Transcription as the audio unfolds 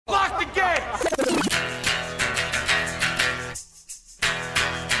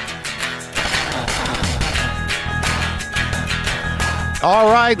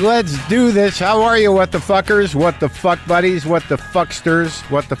All right, let's do this. How are you, what the fuckers? What the fuck buddies? What the fucksters?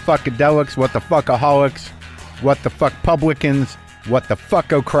 What the fuckadelics? What the fuckaholics? What the fuck publicans? What the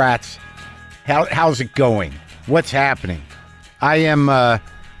fuckocrats? How's it going? What's happening? I am,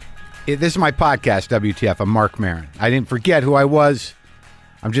 this is my podcast, WTF. I'm Mark Maron. I didn't forget who I was.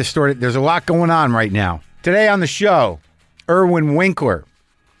 I'm just there's a lot going on right now. Today on the show, Irwin Winkler.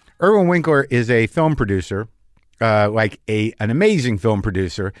 Irwin Winkler is a film producer. An amazing film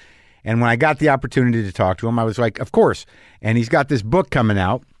producer. And when I got the opportunity to talk to him, I was like, of course. And he's got this book coming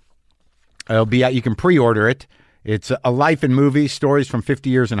out. It'll be out. You can pre-order it. It's A Life in Movies, Stories from 50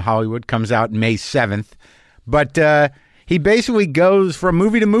 Years in Hollywood. Comes out May 7th. But he basically goes from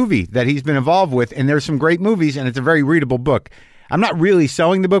movie to movie that he's been involved with. And there's some great movies, and it's a very readable book. I'm not really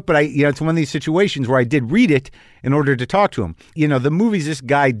selling the book, but it's one of these situations where I did read it in order to talk to him. You know, the movies this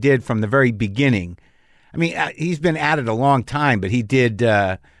guy did from the very beginning. I mean, he's been at it a long time, but he did,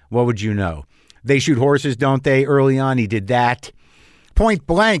 what would you know? They Shoot Horses, Don't They? Early on, he did that. Point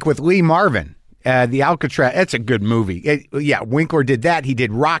Blank with Lee Marvin, the Alcatraz. That's a good movie. Winkler did that. He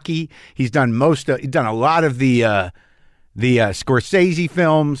did Rocky. He's done he's done a lot of the Scorsese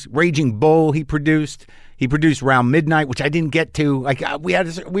films. Raging Bull he produced. He produced Around Midnight, which I didn't get to.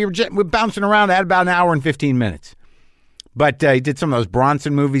 We were bouncing around. I had about an hour and 15 minutes. But he did some of those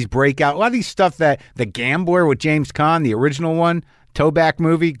Bronson movies, Breakout, a lot of these stuff that The Gambler with James Caan, the original one, Towback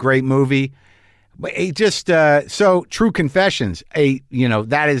movie, great movie. But he just so True Confessions,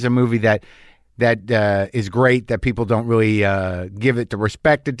 that is a movie that is great that people don't really give it the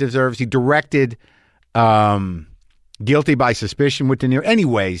respect it deserves. He directed Guilty by Suspicion with De Niro.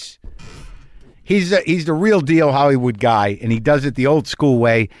 Anyways, he's the real deal Hollywood guy, and he does it the old school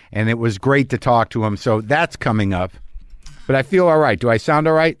way. And it was great to talk to him. So that's coming up. But I feel all right. Do I sound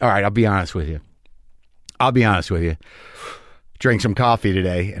all right? All right, I'll be honest with you. Drank some coffee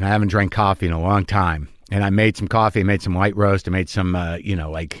today, and I haven't drank coffee in a long time. And I made some coffee. I made some white roast. I made some, I'm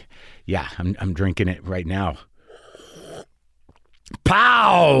drinking it right now.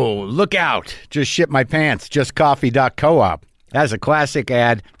 Pow! Look out. Just shit my pants. JustCoffee.coop. That's a classic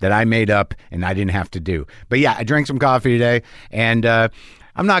ad that I made up and I didn't have to do. But yeah, I drank some coffee today, and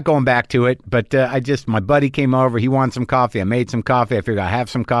I'm not going back to it, but my buddy came over. He wanted some coffee. I made some coffee. I figured I'd have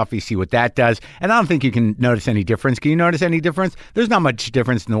some coffee, see what that does. And I don't think you can notice any difference. Can you notice any difference? There's not much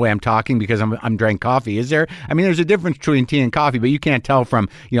difference in the way I'm talking because I'm drinking coffee, is there? I mean, there's a difference between tea and coffee, but you can't tell from,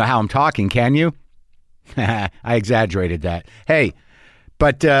 how I'm talking, can you? I exaggerated that. Hey,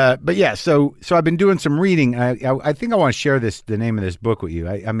 but yeah, so I've been doing some reading. I think I want to share the name of this book with you.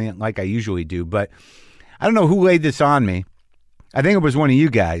 I mean, like I usually do, but I don't know who laid this on me. I think it was one of you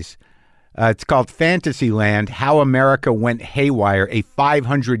guys. It's called Fantasyland, How America Went Haywire, a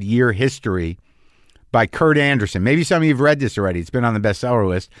 500-year history by Kurt Anderson. Maybe some of you have read this already. It's been on the bestseller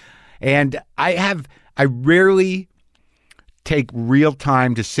list. And I rarely take real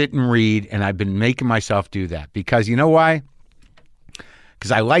time to sit and read, and I've been making myself do that. Because you know why?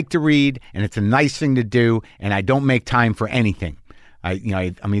 Because I like to read, and it's a nice thing to do, and I don't make time for anything.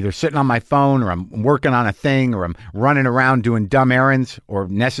 I'm either sitting on my phone or I'm working on a thing or I'm running around doing dumb errands or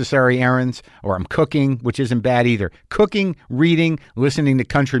necessary errands or I'm cooking, which isn't bad either. Cooking, reading, listening to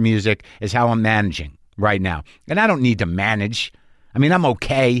country music is how I'm managing right now. And I don't need to manage. I mean, I'm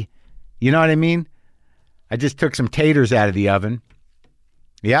okay. You know what I mean? I just took some taters out of the oven.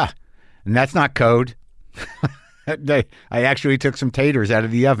 Yeah. And that's not code. I actually took some taters out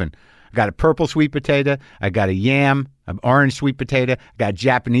of the oven. I got a purple sweet potato. I got a yam, an orange sweet potato. I got a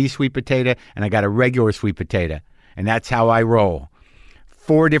Japanese sweet potato, and I got a regular sweet potato. And that's how I roll.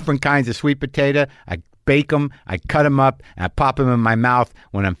 4 different kinds of sweet potato. I bake them, I cut them up, and I pop them in my mouth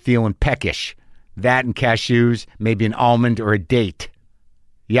when I'm feeling peckish. That and cashews, maybe an almond or a date.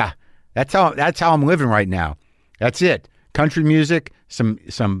 Yeah, that's how I'm living right now. That's it. Country music,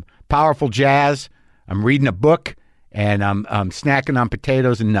 some powerful jazz. I'm reading a book, and I'm snacking on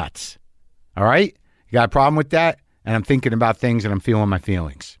potatoes and nuts. All right? You got a problem with that? And I'm thinking about things and I'm feeling my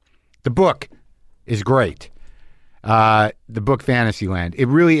feelings. The book is great. The book Fantasyland. It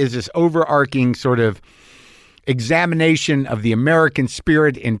really is this overarching sort of examination of the American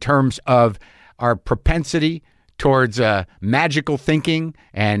spirit in terms of our propensity towards magical thinking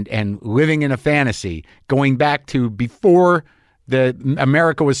and living in a fantasy, going back to before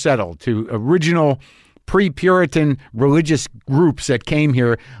America was settled, to original pre-Puritan religious groups that came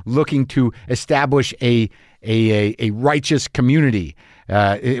here looking to establish a righteous community,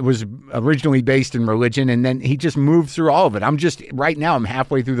 It was originally based in religion, and then he just moved through all of it. Right now, I'm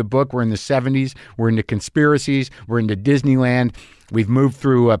halfway through the book. We're in the 70s. We're into conspiracies. We're into Disneyland. We've moved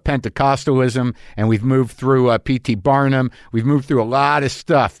through Pentecostalism, and we've moved through P.T. Barnum. We've moved through a lot of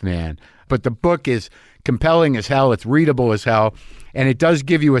stuff, man. But the book is compelling as hell. It's readable as hell, and it does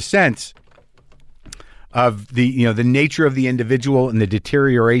give you a sense of the nature of the individual and the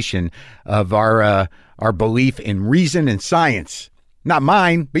deterioration of our belief in reason and science. Not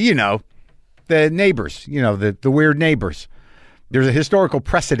mine, but the neighbors, the weird neighbors. There's a historical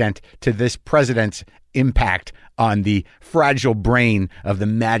precedent to this president's impact on the fragile brain of the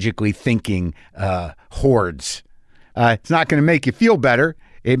magically thinking hordes. It's not going to make you feel better.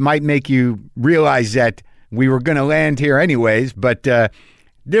 It might make you realize that we were going to land here anyways, but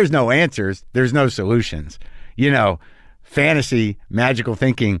there's no answers. There's no solutions. Fantasy, magical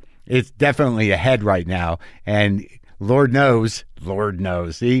thinking, it's definitely ahead right now. And Lord knows,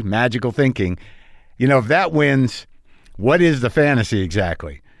 see, magical thinking. If that wins, what is the fantasy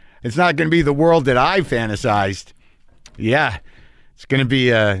exactly? It's not going to be the world that I fantasized. Yeah, it's going to be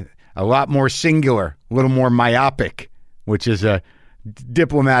a lot more singular, a little more myopic, which is a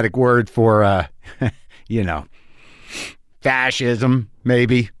diplomatic word for, fascism,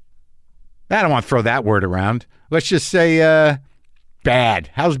 maybe. I don't want to throw that word around. Let's just say bad.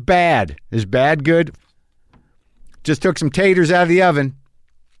 How's bad? Is bad good? Just took some taters out of the oven.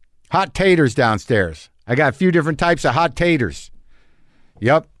 Hot taters downstairs. I got a few different types of hot taters.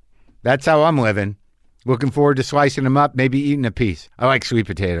 Yep, that's how I'm living. Looking forward to slicing them up, maybe eating a piece. I like sweet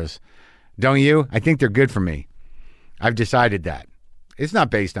potatoes. Don't you? I think they're good for me. I've decided that. It's not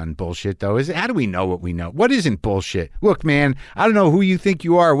based on bullshit, though, is it? How do we know what we know? What isn't bullshit? Look, man, I don't know who you think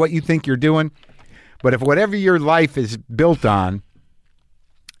you are or what you think you're doing, but if whatever your life is built on,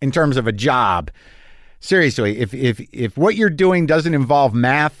 in terms of a job, seriously, if what you're doing doesn't involve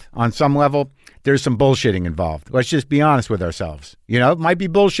math on some level, there's some bullshitting involved. Let's just be honest with ourselves. It might be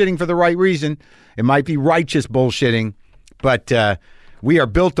bullshitting for the right reason. It might be righteous bullshitting, but we are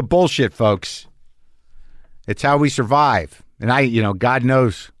built to bullshit, folks. It's how we survive. And God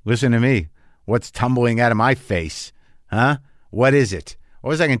knows, listen to me, what's tumbling out of my face, huh? What is it? What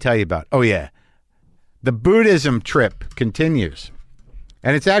was I going to tell you about? Oh, yeah. The Buddhism trip continues.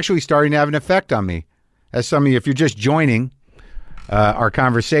 And it's actually starting to have an effect on me. As some of you, if you're just joining our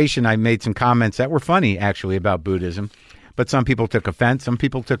conversation, I made some comments that were funny, actually, about Buddhism. But some people took offense. Some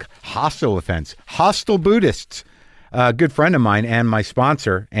people took hostile offense. Hostile Buddhists. A good friend of mine and my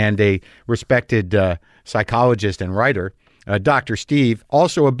sponsor and a respected psychologist and writer, Dr. Steve,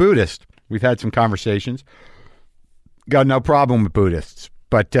 also a Buddhist. We've had some conversations. Got no problem with Buddhists.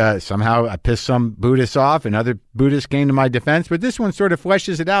 But somehow I pissed some Buddhists off and other Buddhists came to my defense. But this one sort of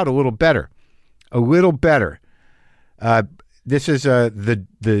fleshes it out a little better. A little better. This is the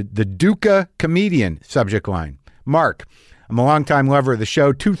Dukkha comedian subject line. Mark, I'm a longtime lover of the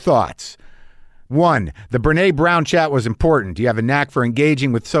show. 2 thoughts. 1, the Brene Brown chat was important. You have a knack for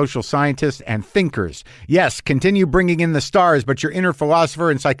engaging with social scientists and thinkers. Yes, continue bringing in the stars, but your inner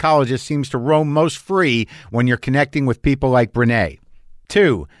philosopher and psychologist seems to roam most free when you're connecting with people like Brene.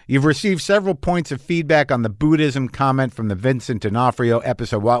 2, you've received several points of feedback on the Buddhism comment from the Vincent D'Onofrio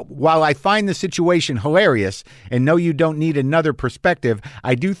episode. While I find the situation hilarious and know you don't need another perspective,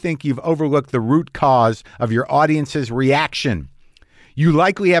 I do think you've overlooked the root cause of your audience's reaction. You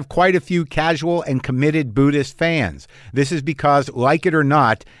likely have quite a few casual and committed Buddhist fans. This is because, like it or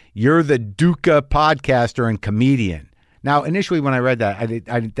not, you're the Dukkha podcaster and comedian. Now, initially when I read that,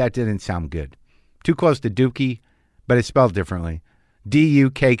 that didn't sound good. Too close to Dookie, but it's spelled differently.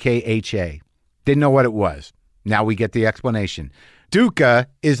 D-U-K-K-H-A. Didn't know what it was. Now we get the explanation. Dukkha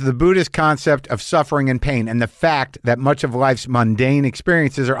is the Buddhist concept of suffering and pain and the fact that much of life's mundane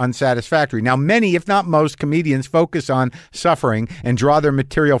experiences are unsatisfactory. Now, many, if not most, comedians focus on suffering and draw their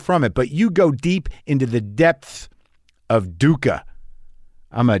material from it, but you go deep into the depths of dukkha.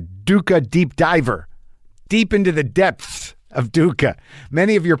 I'm a dukkha deep diver, deep into the depths of dukkha.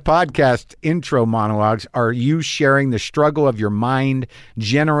 Many of your podcast intro monologues are you sharing the struggle of your mind,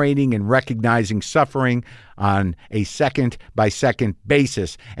 generating and recognizing suffering on a second-by-second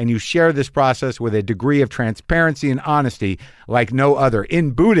basis. And you share this process with a degree of transparency and honesty like no other.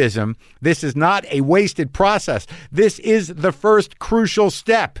 In Buddhism, this is not a wasted process. This is the first crucial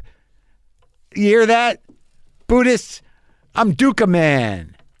step. You hear that? Buddhists, I'm dukkha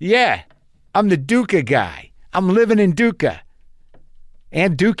man. Yeah, I'm the dukkha guy. I'm living in dukkha.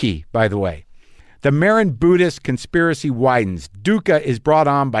 And dookie, by the way. The Marin Buddhist conspiracy widens. Dukkha is brought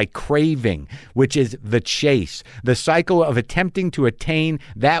on by craving, which is the chase, the cycle of attempting to attain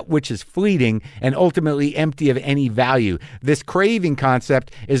that which is fleeting and ultimately empty of any value. This craving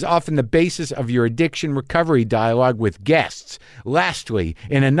concept is often the basis of your addiction recovery dialogue with guests. Lastly,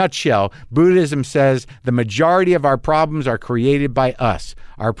 in a nutshell, Buddhism says the majority of our problems are created by us,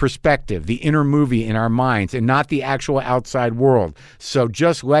 our perspective, the inner movie in our minds, and not the actual outside world. So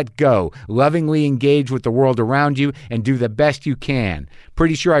just let go, lovingly engage with the world around you, and do the best you can.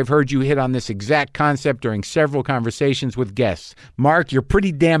 Pretty sure I've heard you hit on this exact concept during several conversations with guests. Mark, you're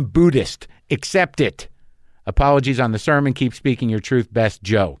pretty damn Buddhist. Accept it. Apologies on the sermon. Keep speaking your truth. Best,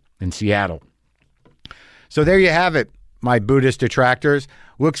 Joe in Seattle. So there you have it, my Buddhist detractors.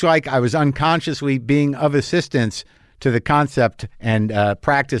 Looks like I was unconsciously being of assistance to the concept and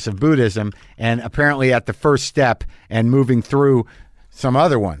practice of Buddhism, and apparently at the first step and moving through some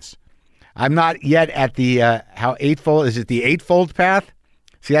other ones. I'm not yet at the, how eightfold, is it the eightfold path?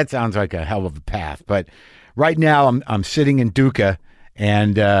 See, that sounds like a hell of a path, but right now I'm sitting in dukkha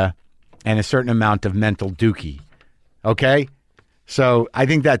and a certain amount of mental dookie. Okay? So I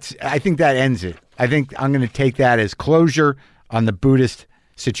think that ends it. I think I'm going to take that as closure on the Buddhist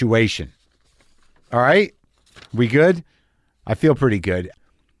situation. All right? We good? I feel pretty good.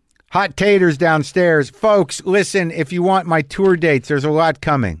 Hot taters downstairs. Folks, listen, if you want my tour dates, there's a lot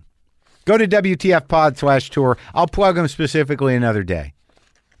coming. Go to WTFpod/tour. I'll plug them specifically another day.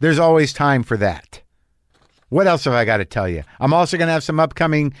 There's always time for that. What else have I got to tell you? I'm also going to have some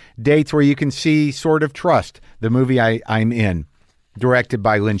upcoming dates where you can see Sort of Trust, the movie I'm in, directed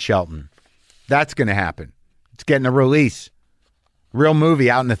by Lynn Shelton. That's going to happen. It's getting a release. Real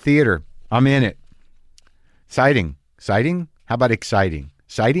movie out in the theater. I'm in it. Exciting. Exciting? How about exciting?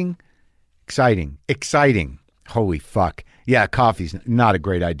 Exciting? Exciting. Exciting. Holy fuck. Yeah, coffee's not a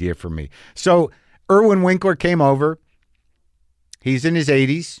great idea for me. So Irwin Winkler came over. He's in his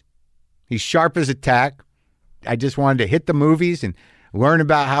 80s. He's sharp as a tack. I just wanted to hit the movies and learn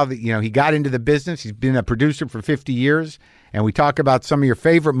about how he got into the business. He's been a producer for 50 years. And we talk about some of your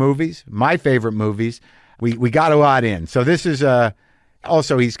favorite movies, my favorite movies. We got a lot in. So this is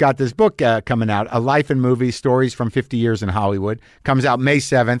also, he's got this book coming out, A Life in Movies, Stories from 50 Years in Hollywood. Comes out May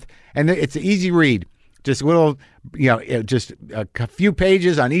 7th. And it's an easy read. Just little, just a few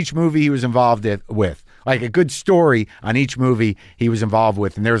pages on each movie he was involved with. Like a good story on each movie he was involved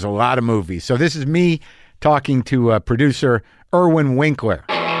with. And there's a lot of movies. So this is me talking to producer Irwin Winkler.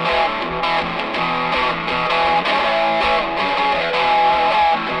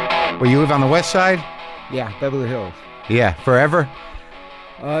 Well, you live on the west side? Yeah, Beverly Hills. Yeah, forever?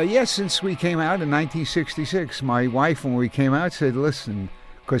 Yes, since we came out in 1966. My wife, when we came out, said, listen,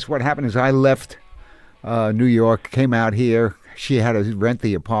 because what happened is I left New York, came out here. She had to rent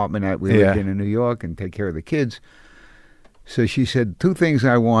the apartment that we lived in New York and take care of the kids. So she said, two things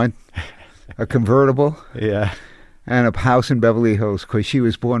I want, a convertible and a house in Beverly Hills, because she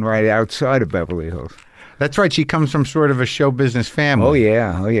was born right outside of Beverly Hills. That's right. She comes from sort of a show business family.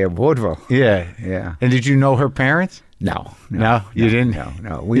 Oh, yeah, vaudeville. Yeah. And did you know her parents? No, you didn't?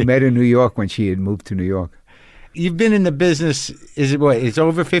 No. We met in New York when she had moved to New York. You've been in the business, is it what, it's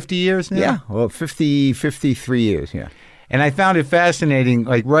over 50 years now? Yeah, well, 53 years, yeah. And I found it fascinating,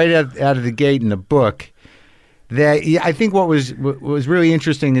 like right out of the gate in the book, that I think what was really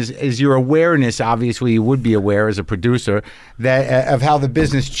interesting is your awareness. Obviously, you would be aware as a producer that of how the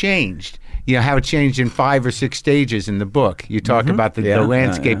business changed. How it changed in 5 or 6 stages in the book. You talk about the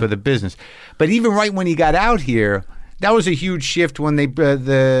landscape of the business. But even right when you got out here, that was a huge shift when they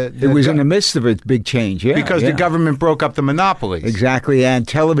it was in the midst of a big change, because the government broke up the monopolies. Exactly, and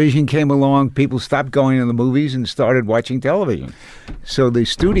television came along. People stopped going to the movies and started watching television. So the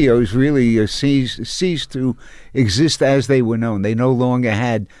studios really ceased to exist as they were known. They no longer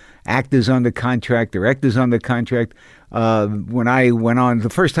had actors under contract, directors under contract. When I went on, the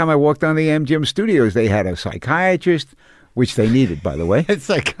first time I walked on the MGM studios, they had a psychiatrist, which they needed, by the way. A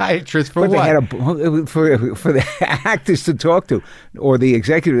psychiatrist for but what? They had for the actors to talk to, or the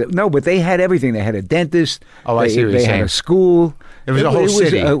executive. No, but they had everything. They had a dentist. Oh, I see what you're saying. They had a school. It was a whole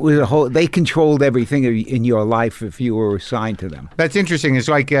city. It was a whole. They controlled everything in your life if you were assigned to them. That's interesting. It's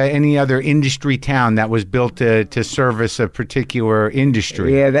like any other industry town that was built to service a particular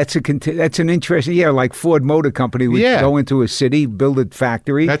industry. Yeah, that's an interesting. Yeah, like Ford Motor Company would go into a city, build a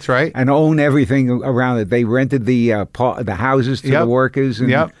factory. That's right. And own everything around it. They rented the houses to the workers.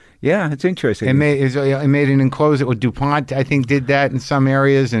 And, yeah, it's interesting. It made an enclosed. DuPont, I think, did that in some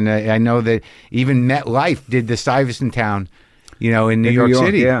areas, and I know that even MetLife did the Stuyvesant Town in New York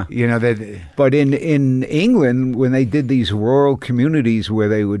City. Yeah. That. But in England, when they did these rural communities where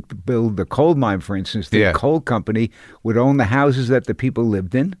they would build the coal mine, for instance, the coal company would own the houses that the people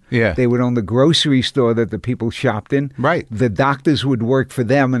lived in. Yeah. They would own the grocery store that the people shopped in. Right. The doctors would work for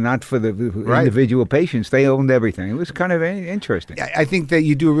them and not for the individual patients. They owned everything. It was kind of interesting. I think that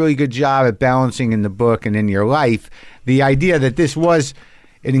you do a really good job at balancing in the book and in your life the idea that this was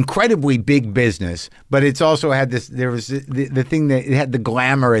an incredibly big business, but it's also had this. There was the thing that it had the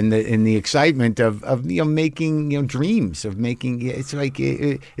glamour and the excitement of making dreams of making. It's like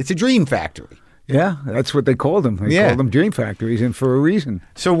it's a dream factory. Yeah, that's what they called them. They called them dream factories, and for a reason.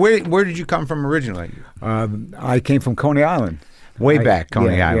 So where did you come from originally? I came from Coney Island. Way back,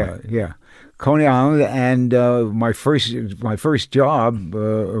 Coney Island. Yeah. Coney Island, and my first job,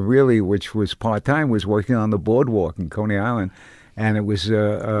 really, which was part-time, was working on the boardwalk in Coney Island. And it was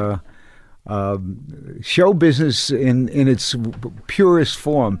show business in its purest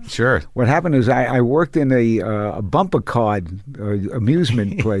form. Sure. What happened is I worked in a bumper card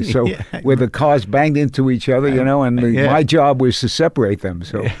amusement place, so where the cars banged into each other, and my job was to separate them.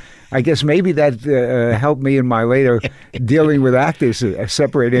 So I guess maybe that helped me in my later dealing with actors,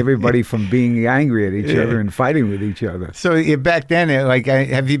 separate everybody from being angry at each other and fighting with each other. So back then,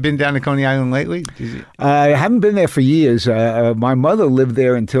 have you been down to Coney Island lately? I haven't been there for years. My mother lived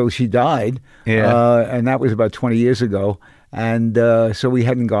there until she died, and that was about 20 years ago. And so we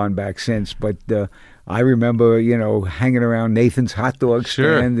hadn't gone back since. But I remember, hanging around Nathan's hot dog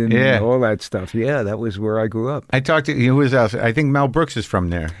stand and all that stuff. Yeah, that was where I grew up. I talked to who was else? I think Mel Brooks is from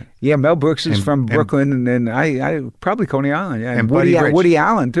there. Yeah, Mel Brooks is from Brooklyn, and then I probably Coney Island. Yeah, and Woody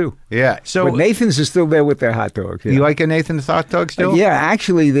Allen too. Yeah, but Nathan's is still there with their hot dogs. Yeah. You like a Nathan's hot dog still? Yeah,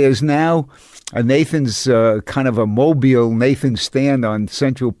 actually, there's now a Nathan's kind of a mobile Nathan's stand on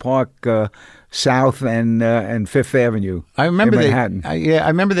Central Park. South and Fifth Avenue. I remember in Manhattan. I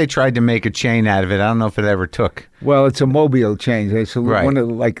remember they tried to make a chain out of it. I don't know if it ever took. Well, it's a mobile chain. It's one of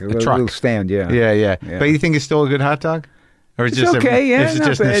a little stand. Yeah. But you think it's still a good hot dog? Or it's just okay. It's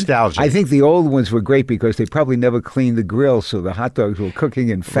just nostalgia. I think the old ones were great because they probably never cleaned the grill, so the hot dogs were cooking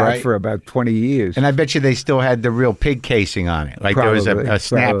in fat for about 20 years. And I bet you they still had the real pig casing on it. Like there was a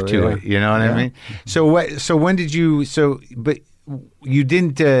snap to it. You know what I mean? So when did you? But you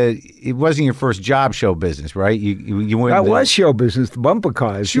didn't. It wasn't your first job, show business, right? You went. That was show business, the bumper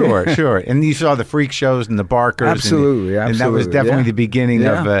cars. Sure. And you saw the freak shows and the barkers. Absolutely. And that was definitely the beginning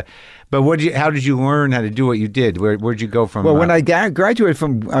of. But how did you learn how to do what you did? Where'd you go from? Well, when I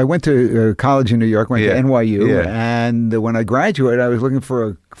graduated I went to college in New York, went to NYU, and when I graduated, I was looking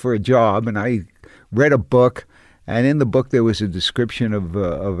for a job, and I read a book. And in the book, there was a description of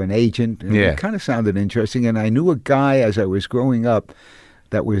an agent. And it kind of sounded interesting. And I knew a guy as I was growing up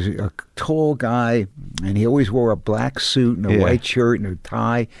that was a tall guy, and he always wore a black suit and a white shirt and a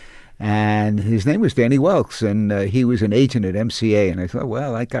tie. And his name was Danny Welks, and he was an agent at MCA. And I thought,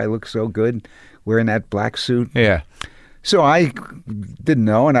 well, that guy looks so good wearing that black suit. Yeah. So I didn't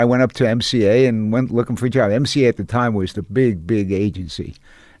know, and I went up to MCA and went looking for a job. MCA at the time was the big, big agency.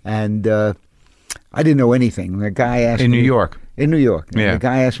 And I didn't know anything. The guy asked me... In New York? In New York. The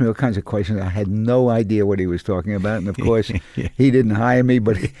guy asked me all kinds of questions. I had no idea what he was talking about. And, of course, he didn't hire me.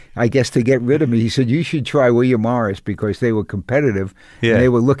 But I guess to get rid of me, he said, you should try William Morris because they were competitive. And they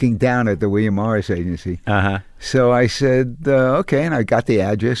were looking down at the William Morris agency. So I said, okay. And I got the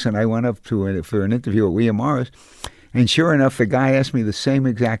address, and I went up for an interview at William Morris. And sure enough, the guy asked me the same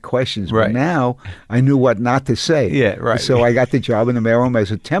exact questions. But now I knew what not to say. So I got the job in the mailroom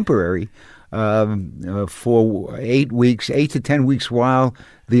as a temporary for 8 to 10 weeks while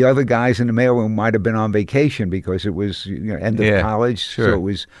the other guys in the mailroom might have been on vacation because it was end of college. So it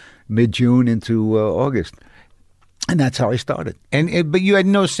was mid-June into August. And that's how I started. But you had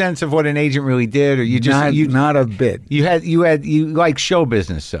no sense of what an agent really did, or you just not a bit. You like show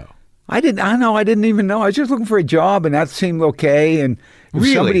business, so. I didn't even know. I was just looking for a job, and that seemed okay. And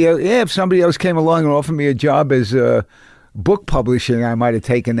if somebody else came along and offered me a job as book publishing, I might have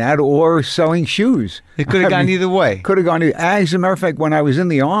taken that, or selling shoes. It could have gone either way. Could have gone. As a matter of fact, when I was in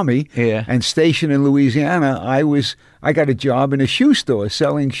the Army and stationed in Louisiana, I got a job in a shoe store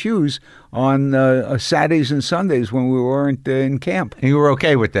selling shoes on Saturdays and Sundays when we weren't in camp. And you were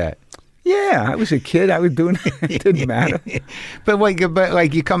okay with that? Yeah, I was a kid. I was doing it. It didn't matter.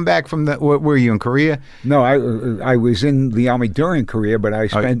 But you come back from were you in Korea? No, I was in the Army during Korea, but I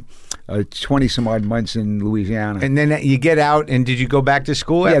spent 20 some odd months in Louisiana. And then you get out, and did you go back to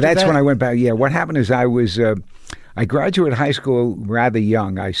school after that's that? when I went back. Yeah, what happened is I graduated high school rather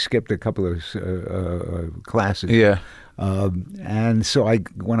young. I skipped a couple of classes. Yeah. And so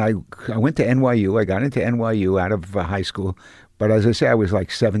when I went to NYU, I got into NYU out of high school, But as I say, I was like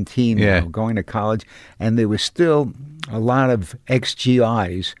 17 Yeah. going to college, and there was still a lot of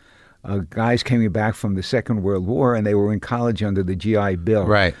ex-GIs. Guys coming back from the Second World War, and they were in college under the GI Bill.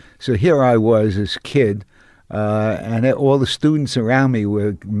 Right. So here I was, this kid, and all the students around me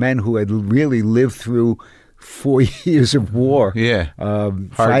were men who had really lived through 4 years of war. Yeah.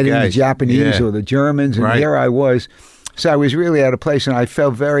 Fighting the guys. Japanese Yeah. or the Germans, and Right. here I was. So I was really out of place, and I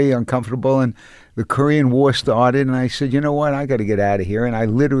felt very uncomfortable, and the Korean War started, and I said, you know what, I got to get out of here, and I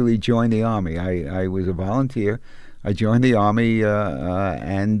literally joined the Army. I was a volunteer. I joined the Army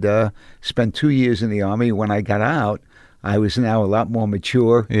and spent 2 years in the Army. When I got out, I was now a lot more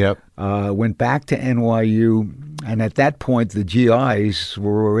mature. Yep. Went back to NYU, and at that point, the GIs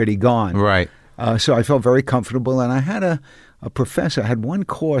were already gone. Right. So I felt very comfortable, and I had a professor. I had one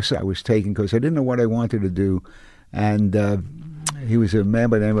course I was taking because I didn't know what I wanted to do, and he was a man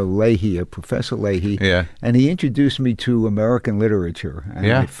by the name of Leahy, a Professor Leahy, Yeah. and he introduced me to American literature. And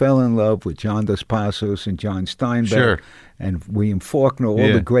Yeah. I fell in love with John Dos Passos and John Steinbeck Sure. and William Faulkner, all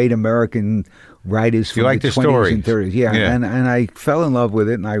Yeah. the great American writers from You like the the 20s stories. and 30s. Yeah, Yeah. And I fell in love with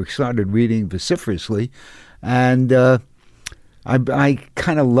it, and I started reading vociferously, and I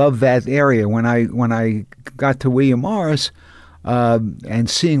kind of love that area. When I got to William Morris and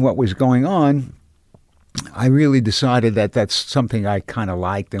seeing what was going on, I really decided that that's something I kind of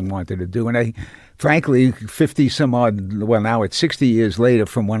liked and wanted to do. And I, frankly, 50 some odd, well, now it's 60 years later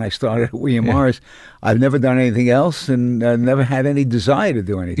from when I started at William Morris, I've never done anything else and never had any desire to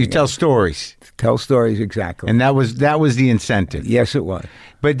do anything You tell else. stories, Tell stories, exactly. and that was the incentive. Yes, it was.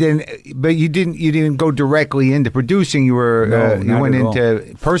 But you didn't go directly into producing. You were No, you not went at all.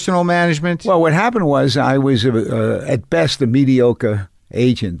 into personal management. Well, what happened was I was, at best, a mediocre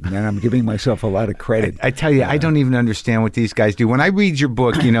agent, and I'm giving myself a lot of credit. I tell you, I don't even understand what these guys do. When I read your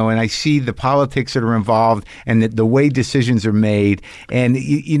book, and I see the politics that are involved and the way decisions are made, and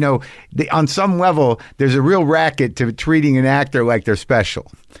on some level, there's a real racket to treating an actor like they're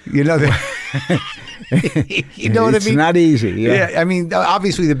special. You know, you know what I It's mean? not easy. Yeah. I mean,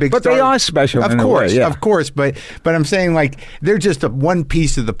 obviously the big But they star- are special Of in a course, way, yeah. of course. But I'm saying, like, they're just one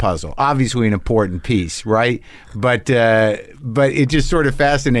piece of the puzzle. Obviously, an important piece, right? But it just sort of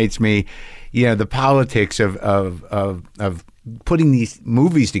fascinates me, the politics of putting these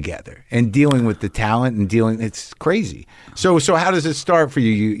movies together and dealing with the talent and dealing. It's crazy. So how does it start for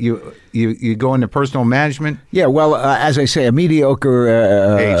you? You go into personal management? Yeah, well, as I say, a mediocre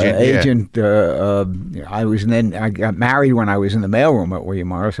Agent, I got married when I was in the mailroom at William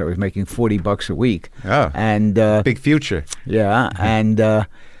Morris. I was making $40 a week. Oh, and big future. yeah, and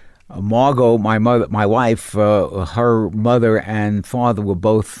Margot, my wife, her mother and father were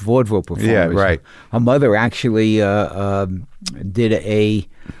both vaudeville performers. Yeah, right. Her mother actually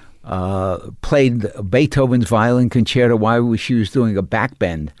played Beethoven's violin concerto while she was doing a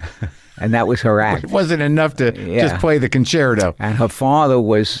backbend, and that was her act. It wasn't enough to Yeah. just play the concerto. And her father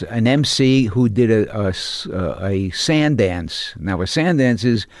was an MC who did a sand dance. Now, a sand dance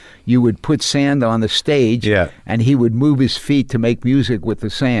is you would put sand on the stage, Yeah. and he would move his feet to make music with the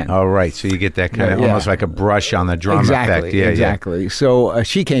sand. Oh, right. So you get that kind of Yeah. almost like a brush on the drum Exactly, effect. Yeah, exactly. So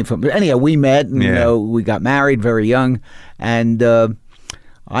she came from. Anyhow, we met, and Yeah. we got married very young, and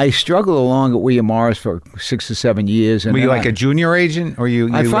I struggled along at William Morris for 6 or 7 years. And Were you then like a junior agent, or you?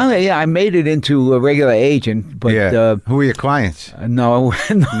 I finally, I made it into a regular agent, but Yeah. Who were your clients? no,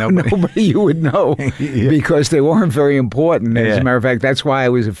 nobody you would know because they weren't very important. As Yeah. a matter of fact, that's why I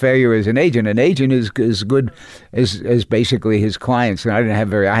was a failure as an agent. An agent is good as basically his clients, and I didn't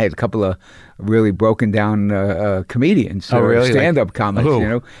have I had a couple of really broken down comedians, Oh, really? stand up comics.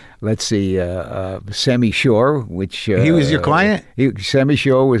 who? Let's see, Sammy Shore, which He was your client? Sammy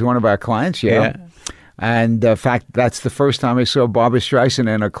Shore was one of our clients. Yeah. And in fact, that's the first time I saw Barbra Streisand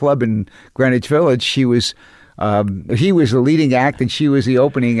in a club in Greenwich Village. He was the leading act, and she was the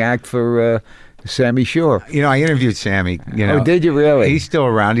opening act for Sammy Shore. I interviewed Sammy. Oh, did you really? He's still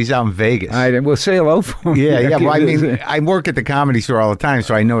around. He's out in Vegas. We'll say hello for him. Yeah. Well, I mean, I work at the Comedy Store all the time,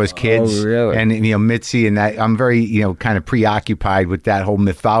 so I know his kids. Oh, really? And Mitzi, and I'm very kind of preoccupied with that whole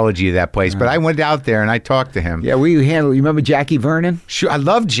mythology of that place. But I went out there and I talked to him. Yeah, you remember Jackie Vernon? Sure, I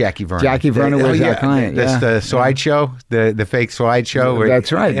love Jackie Vernon. Jackie Vernon was our client. That's yeah. the slideshow, the fake slideshow. where-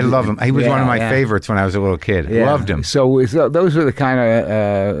 That's right. I love him. He was one of my Yeah. favorites when I was a little kid. Yeah. Loved him. So those are the kind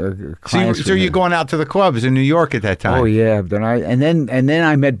of clients. So you're going out to the clubs in New York at that time. Oh yeah, then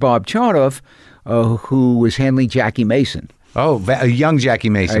I met Bob Chartoff, who was handling Jackie Mason. a young Jackie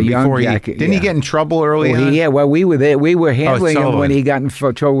Mason. Didn't he get in trouble early on? Yeah, well, we were there. We were handling him Sullivan. when he got in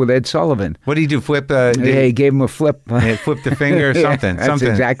trouble with Ed Sullivan. What did he do? Flip? He gave him a flip. Flipped the finger or something. That's something.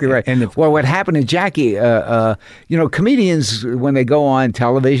 exactly right. And well, what happened to Jackie, comedians, when they go on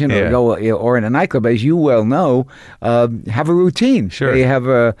television or in a nightclub, as you well know, have a routine. Sure. They have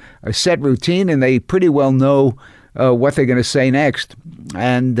a set routine, and they pretty well know what they're going to say next.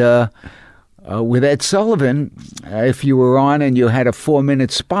 And with Ed Sullivan, if you were on and you had a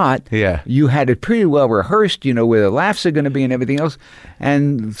 4-minute spot, you had it pretty well rehearsed, where the laughs are going to be and everything else.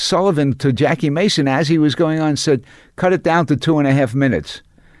 And Sullivan to Jackie Mason, as he was going on, said, cut it down to 2.5 minutes.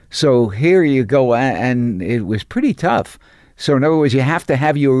 So here you go, and it was pretty tough. So in other words, you have to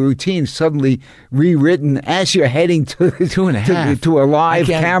have your routine suddenly rewritten as you're heading to 2.5 to a live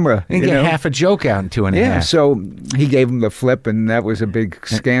camera. And get half a joke out in 2.5. Yeah. So he gave him the flip, and that was a big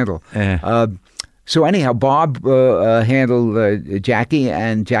scandal. So anyhow, Bob handled Jackie,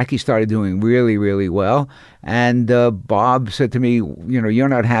 and Jackie started doing really, really well. And Bob said to me, you're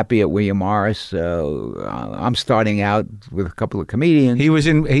not happy at William Morris. I'm starting out with a couple of comedians. He was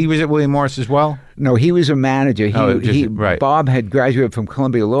at William Morris as well? No, he was a manager. Right. Bob had graduated from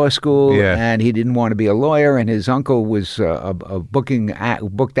Columbia Law School, and he didn't want to be a lawyer. And his uncle was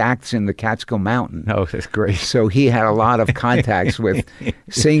booked acts in the Catskill Mountain. Oh, that's great. So he had a lot of contacts with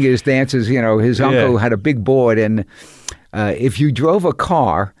singers, dancers. His uncle had a big board, and if you drove a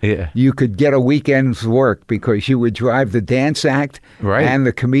car, you could get a weekend's work because you would drive the dance act and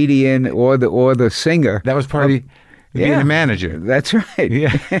the comedian or the singer. That was part of being the manager. That's right.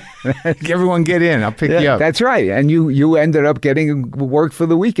 Yeah. Everyone get in. I'll pick you up. That's right. And you ended up getting work for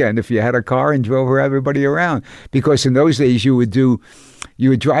the weekend if you had a car and drove everybody around. Because in those days you would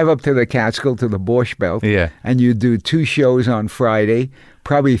drive up to the Catskill, to the Borscht Belt, and you'd do 2 shows on Friday,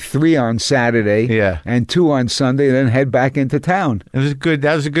 probably 3 on Saturday, and 2 on Sunday, then head back into town. It was good.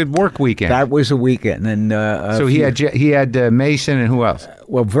 That was a good work weekend. That was a weekend, and so he had Mason and who else?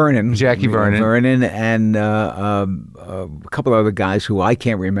 Well, Jackie Vernon, and a couple other guys who I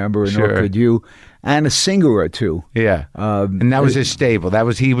can't remember, nor could you. And a singer or two. Yeah. And that was his stable.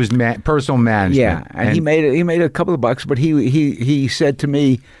 He was personal management. Yeah, and he made a couple of bucks, but he said to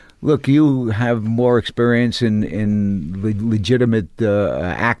me, look, you have more experience in legitimate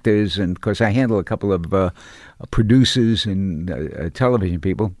actors, and because I handle a couple of producers and television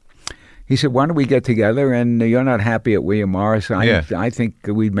people. He said, why don't we get together, and you're not happy at William Morris. I think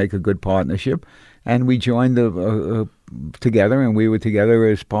we'd make a good partnership. And we joined together, and we were together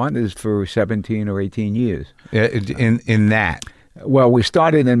as partners for 17 or 18 years. In that? Well, we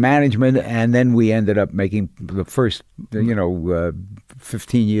started in management, and then we ended up making the first,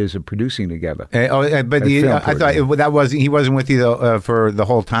 15 years of producing together. But I thought he wasn't with you for the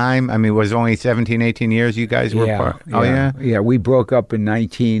whole time. I mean, it was only 17, 18 years you guys were part? Oh, yeah? Yeah, we broke up in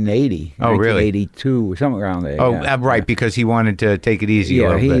 1980. Oh, really? 1982, something around there. Oh, right, because he wanted to take it easy a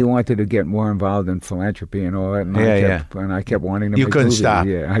little bit. Yeah, he wanted to get more involved in philanthropy and all that. And I kept wanting to You make couldn't movies. stop.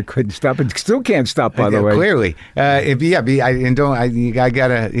 Yeah, I couldn't stop. And still can't stop, by the way. Clearly. Well,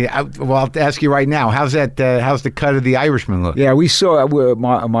 I'll ask you right now, how's the cut of The Irishman look? Yeah, we saw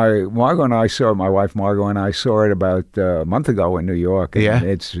Margot and I saw it. My wife Margot and I saw it about a month ago in New York. And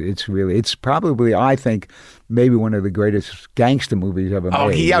it's probably, I think, maybe one of the greatest gangster movies ever made. Oh,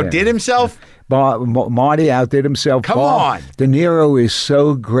 he outdid himself? Marty outdid himself. Come on. De Niro is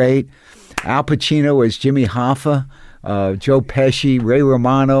so great. Al Pacino as Jimmy Hoffa. Joe Pesci, Ray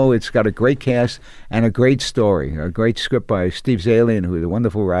Romano. It's got a great cast and a great story. A great script by Steve Zalian, who is a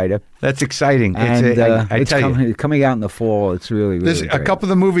wonderful writer. That's exciting. And it's coming out in the fall. It's really, really There's great. A couple of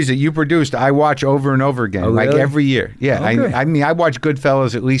the movies that you produced I watch over and over again, really? like every year. Yeah, Okay. I watch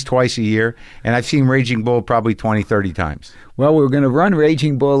Goodfellas at least twice a year, and I've seen Raging Bull probably 20, 30 times. Well, we're going to run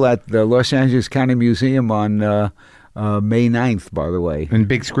Raging Bull at the Los Angeles County Museum on May 9th, by the way. And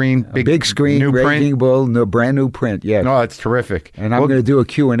big screen, new Raging print. Bull, brand new print. Yeah, No, that's terrific. And I'm going to do a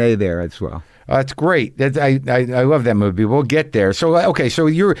Q&A there as well. That's great. I love that movie. We'll get there. So okay, so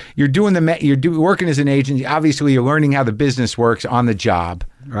you're working as an agent. Obviously, you're learning how the business works on the job,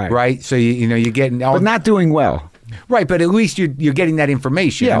 right? So you're getting all, but not doing well. Right, but at least you're getting that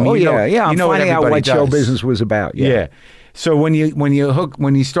information. Yeah, I mean, I'm finding out what show does. business was about. Yeah. So when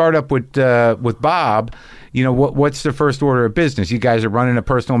you start up with Bob, what's the first order of business? You guys are running a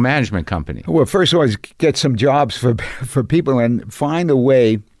personal management company. Well, first of all, is get some jobs for people and find a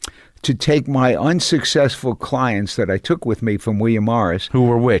way to take my unsuccessful clients that I took with me from William Morris. Who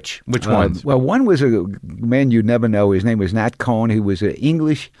were which? Which ones? Well, one was a man you'd never know. His name was Nat Cohn. He was an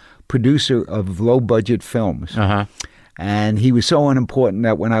English producer of low-budget films. Uh-huh. And he was so unimportant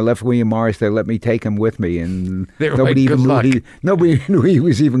that when I left William Morris, they let me take him with me, and They were nobody like, even "Good knew luck." nobody knew he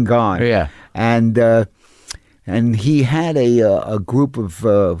was even gone. Yeah. And he had a group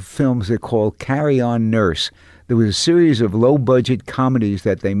of films they called Carry On Nurse. There was a series of low-budget comedies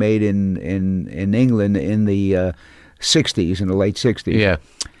that they made in England in the 60s, in the late 60s. Yeah.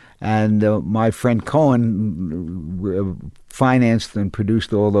 And my friend Cohen financed and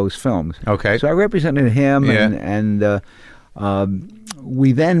produced all those films. Okay. So I represented him, Yeah. and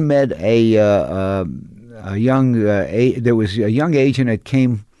we then met a young there was a young agent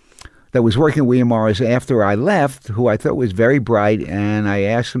that was working at William Morris after I left, who I thought was very bright, and I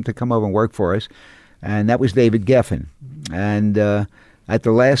asked him to come over and work for us, and that was David Geffen. And at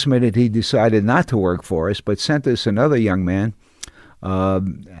the last minute, he decided not to work for us, but sent us another young man by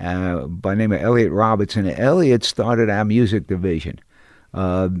the name of Elliot Robertson. Elliot started our music division.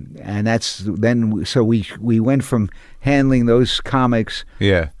 And so we went from handling those comics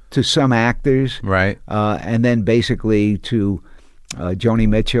Yeah. to some actors, Right. and then basically to Joni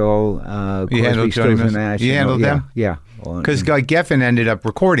Mitchell, You handled Crosby, Joni Stills, and Mitchell? Nash. You handled them? Yeah. Because Geffen ended up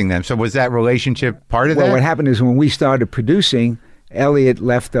recording them. So was that relationship part of Well, that? what happened is when we started producing, Elliot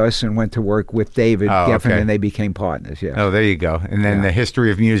left us and went to work with David Geffen, okay. and they became partners. Yeah, Oh, there you go. And then Yeah. the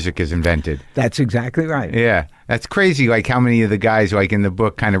history of music is invented. that's exactly right. Yeah. That's crazy, like how many of the guys, like in the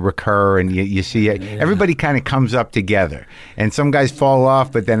book, kind of recur, and you see it. Everybody kind of comes up together. And some guys fall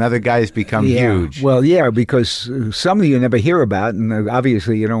off, but then other guys become huge. Well, yeah, because some of you never hear about, and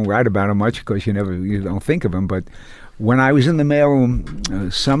obviously you don't write about them much because you don't think of them. But when I was in the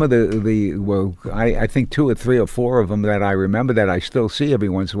mailroom, some of I think 2 or 3 or 4 of them that I remember that I still see every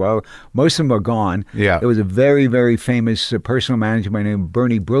once in a while. Most of them are gone. Yeah. There was a very, very famous personal manager named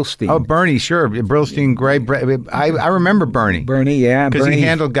Bernie Brillstein. Oh, Bernie, sure. Brillstein, great. I remember Bernie. Bernie, yeah. Because he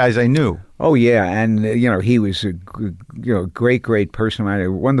handled guys I knew. Oh yeah, and he was a great personal manager,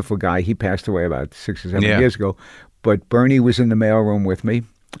 a wonderful guy. He passed away about 6 or 7 years ago. But Bernie was in the mailroom with me.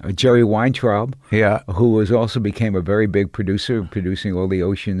 Jerry Weintraub, who also became a very big producer, producing all the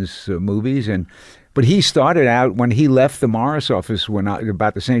Ocean's movies, but he started out when he left the Morris office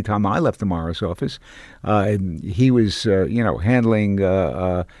about the same time I left the Morris office. He was handling.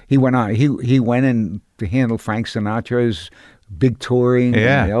 He went in to handle Frank Sinatra's big touring,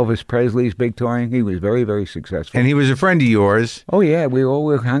 and Elvis Presley's big touring. He was very, very successful. And he was a friend of yours. Oh yeah, we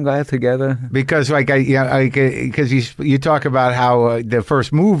all hung out together. Because because you talk about how the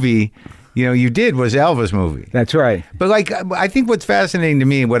first movie you did was Elvis movie. That's right. But I think what's fascinating to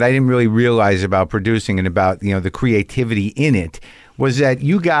me, what I didn't really realize about producing and about the creativity in it, was that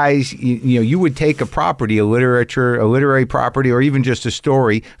you guys, you would take a property, a literary property, or even just a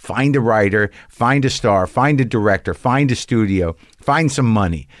story, find a writer, find a star, find a director, find a studio, find some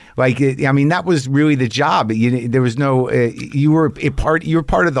money. That was really the job. There was no, you were part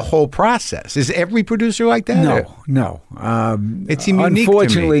of the whole process. Is every producer like that? No. It seemed unique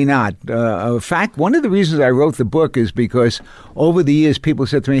unfortunately to me. not. In fact, one of the reasons I wrote the book is because over the years people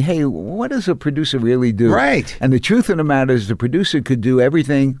said to me, hey, what does a producer really do? Right. And the truth of the matter is the producer could do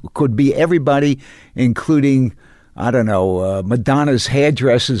everything, could be everybody, including, I don't know, Madonna's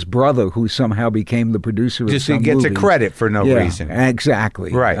hairdresser's brother, who somehow became the producer of just some gets movie. a credit for no reason.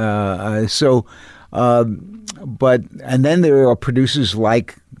 Exactly. Right. And then there are producers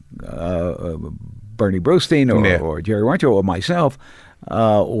like Bernie Brillstein or Jerry Weintraub or myself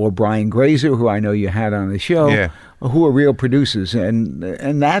or Brian Grazer, who I know you had on the show, who are real producers. And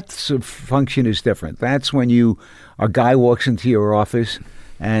that function is different. That's when a guy walks into your office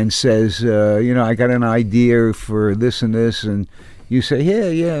and says, I got an idea for this and this, and you say,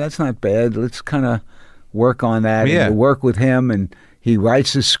 yeah, that's not bad. Let's kind of work on that. Yeah. And you work with him, and he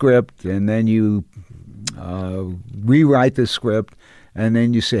writes the script, and then you rewrite the script, and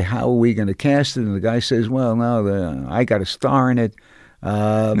then you say, how are we going to cast it? And the guy says, well, no, I got a star in it.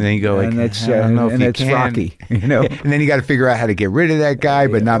 And then you go and it's, I don't know if and you it's can. Rocky, And then you got to figure out how to get rid of that guy,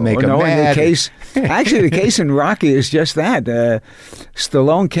 but not make him mad. Actually, the case in Rocky is just that.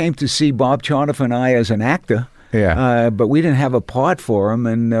 Stallone came to see Bob Charnoff and I as an actor, but we didn't have a part for him.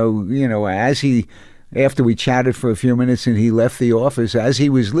 And after we chatted for a few minutes and he left the office, as he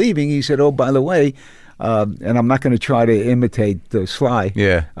was leaving, he said, "Oh, by the way." And I'm not going to try to imitate Sly.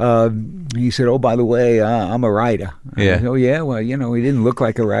 Yeah. He said, "Oh, by the way, I'm a writer." Yeah. Said, oh, yeah. Well, he didn't look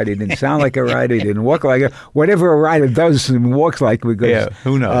like a writer. He didn't sound like a writer. He didn't walk like whatever a writer does and walks like. Because,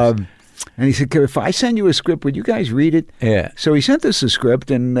 who knows? And he said, "If I send you a script, would you guys read it?" Yeah. So he sent us a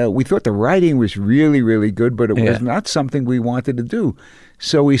script, and we thought the writing was really, really good, but it was not something we wanted to do.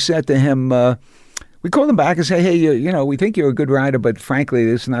 So we said to him, we called him back and say, hey, we think you're a good writer, but frankly,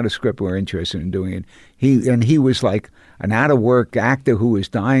 this is not a script we're interested in doing it. He was like an out-of-work actor who was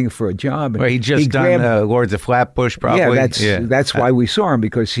dying for a job. Well, he just done Lords of Flatbush, probably. Yeah, that's why we saw him,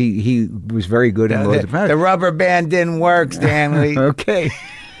 because he was very good in Lords of Flatbush. The rubber band didn't work, Stanley. Okay.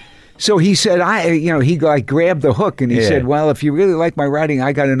 So he said, he like grabbed the hook and he said, well, if you really like my writing,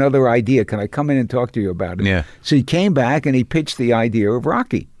 I got another idea. Can I come in and talk to you about it? Yeah. So he came back and he pitched the idea of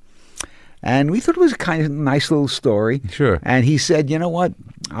Rocky. And we thought it was a kind of nice little story. Sure. And he said, you know what?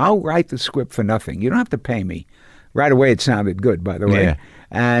 I'll write the script for nothing. You don't have to pay me. Right away, it sounded good, by the way. Yeah.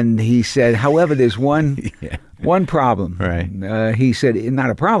 And he said, however, there's one problem. Right. He said,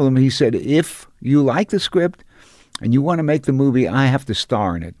 not a problem. He said, if you like the script and you want to make the movie, I have to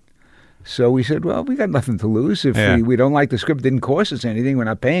star in it. So we said, well, we got nothing to lose. If we don't like the script, it didn't cost us anything. We're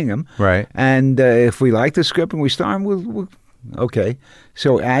not paying him. Right. And if we like the script and we star him, we'll okay.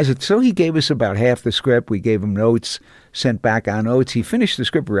 So he gave us about half the script. We gave him notes, sent back our notes. He finished the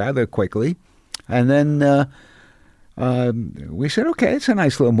script rather quickly. And then we said, okay, it's a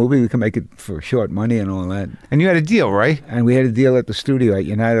nice little movie. We can make it for short money and all that. And you had a deal, right? And we had a deal at the studio at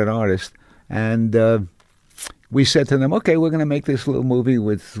United Artists. And we said to them, okay, we're going to make this little movie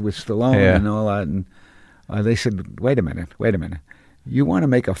with Stallone and all that. And they said, wait a minute. You want to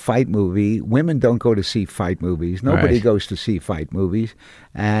make a fight movie. Women don't go to see fight movies. Nobody goes to see fight movies.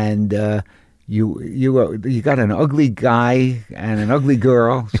 And you got an ugly guy and an ugly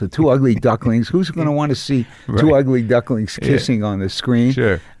girl, so two ugly ducklings. Who's going to want to see two ugly ducklings kissing on the screen?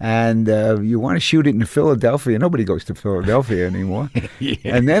 Sure. And you want to shoot it in Philadelphia. Nobody goes to Philadelphia anymore.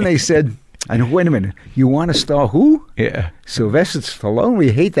 And then they said, and wait a minute, you want to star who? Yeah. Sylvester Stallone?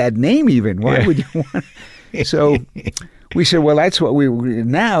 We hate that name even. Why would you want? So we said, well, that's what we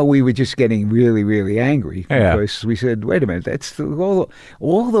were just getting really, really angry. Because we said, wait a minute, that's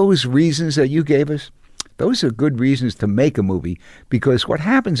all those reasons that you gave us, those are good reasons to make a movie. Because what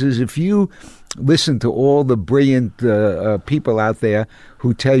happens is if you listen to all the brilliant people out there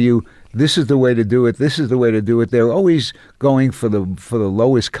who tell you, this is the way to do it, this is the way to do it, they're always going for the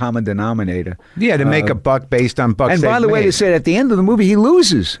lowest common denominator. Yeah, to make a buck based on bucks. And by the way, they said at the end of the movie, he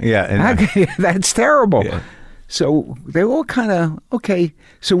loses. Yeah. That's terrible. Yeah. So they were all kind of, okay.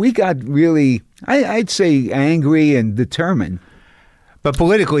 So we got really, I'd say, angry and determined. But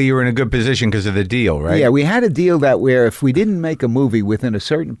politically, you were in a good position because of the deal, right? Yeah, we had a deal that where if we didn't make a movie within a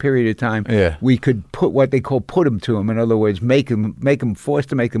certain period of time, we could put what they call put them to them. In other words, make them forced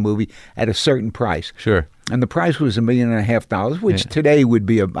to make a movie at a certain price. Sure. And the price was $1.5 million, which today would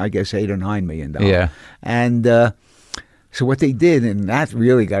be, I guess, $8 or $9 million. Yeah. And so what they did, and that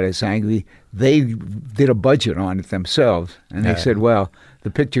really got us angry, they did a budget on it themselves. And they said, well, the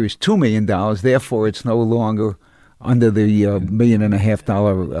picture is $2 million, therefore it's no longer under the $1.5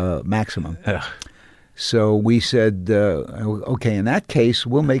 million maximum. So we said, okay, in that case,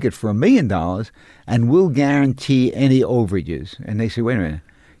 we'll make it for $1 million and we'll guarantee any overages. And they said, wait a minute,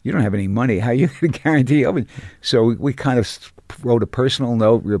 you don't have any money. How are you going to guarantee overages? So we kind of wrote a personal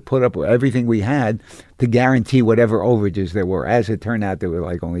note. We put up everything we had to guarantee whatever overages there were. As it turned out, there were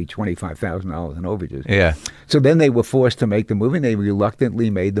like only $25,000 in overages. Yeah. So then they were forced to make the movie, and they reluctantly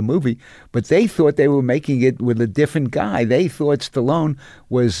made the movie. But they thought they were making it with a different guy. They thought Stallone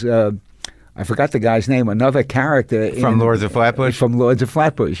was... I forgot the guy's name. Another character from Lords of Flatbush. From Lords of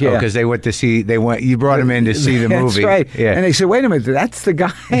Flatbush, yeah. Because they went to see. You brought him in to see the movie. That's right. Yeah. And they said, "Wait a minute, that's the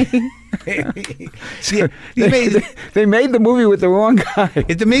guy." They made the movie with the wrong guy.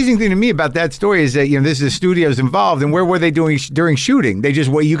 It's amazing thing to me about that story is that this is studios involved, and where were they doing during shooting? They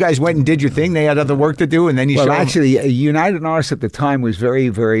just you guys went and did your thing. They had other work to do, and then you. Well, actually, United Artists at the time was very,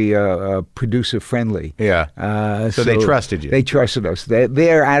 very producer friendly. Yeah. So they trusted you. They trusted us.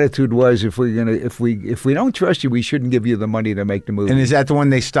 Their attitude was, if we don't trust you, we shouldn't give you the money to make the movie. And is that the one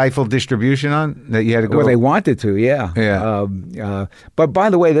they stifled distribution on? That you had to go. Well, they wanted to, yeah. Yeah. But by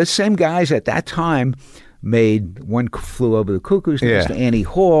the way, the same guys at that time made One Flew Over the Cuckoo's Nest, Annie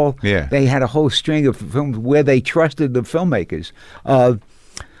Hall. Yeah. They had a whole string of films where they trusted the filmmakers.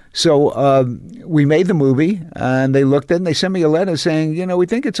 So we made the movie, and they looked at it, and they sent me a letter saying, we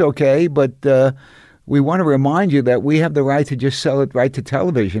think it's okay, but we want to remind you that we have the right to just sell it right to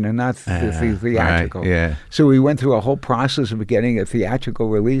television and not the theatrical. Right, yeah. So we went through a whole process of getting a theatrical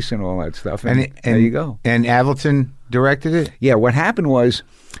release and all that stuff, and there you go. And Avildsen directed it? Yeah, what happened was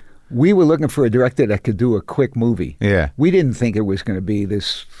we were looking for a director that could do a quick movie. Yeah. We didn't think it was going to be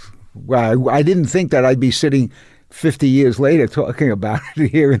this... Well, I didn't think that I'd be sitting 50 years later talking about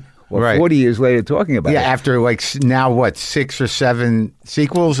it here or Right. 40 years later talking about Yeah, it. after like now what, 6 or 7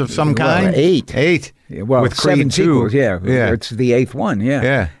 sequels of some kind? Well, 8. 8. Yeah, well, with 7 Creed 2. sequels, yeah. Yeah. It's the 8th one, yeah.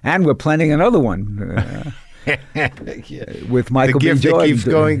 Yeah. And we're planning another one with Michael B. gift that Jordan. keeps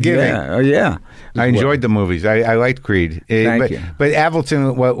going giving. Yeah, yeah. I enjoyed the movies. I liked Creed. Thank but, you. But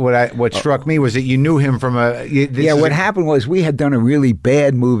Avildsen, what struck me was that you knew him from a... Yeah, what happened was we had done a really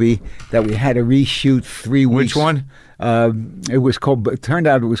bad movie that we had to reshoot 3 weeks. Which one? It turned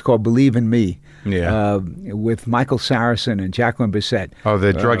out it was called Believe in Me. Yeah. With Michael Saracen and Jacqueline Bisset. Oh,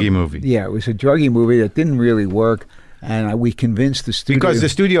 the druggy movie. Yeah, it was a druggy movie that didn't really work, and we convinced the studio. Because the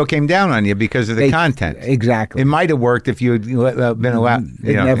studio came down on you because of the content. Exactly. It might have worked if you had been allowed.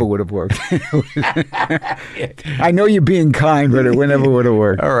 It never would have worked. I know you're being kind, but it never would have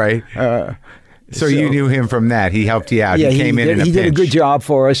worked. All right. So you knew him from that. He helped you out. Yeah, he came in he did a pinch. good job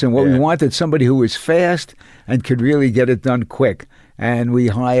for us, and what Yeah. we wanted, somebody who was fast and could really get it done quick. And we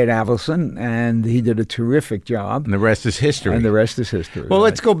hired Avildsen, and he did a terrific job. And the rest is history. And the rest is history. Well, right.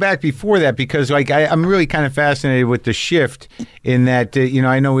 let's go back before that because, like, I'm really kind of fascinated with the shift in that,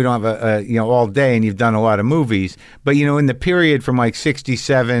 I know we don't have all day, and you've done a lot of movies, but in the period from like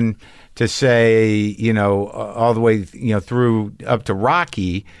 '67 to say, all the way, through up to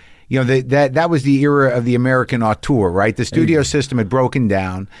Rocky. That was the era of the American auteur, right? The studio system had broken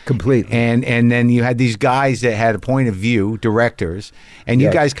down completely, and then you had these guys that had a point of view, directors, and you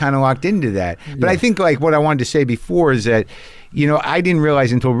guys kind of locked into that. But I think like what I wanted to say before is that I didn't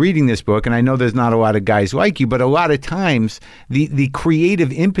realize until reading this book, and I know there's not a lot of guys like you, but a lot of times the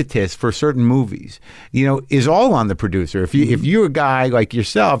creative impetus for certain movies, is all on the producer. If you're a guy like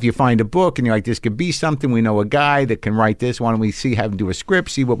yourself, you find a book and you're like, this could be something. We know a guy that can write this. Why don't we have him do a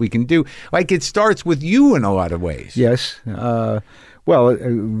script, see what we can do? Like it starts with you in a lot of ways. Yes. Well,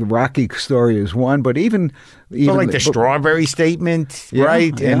 the Rocky story is one, but even like the Strawberry Statement,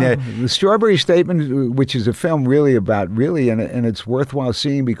 right? Yeah. And the Strawberry Statement, which is a film and it's worthwhile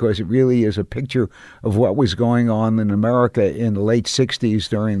seeing because it really is a picture of what was going on in America in the late '60s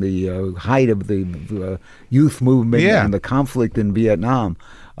during the height of the youth movement and the conflict in Vietnam.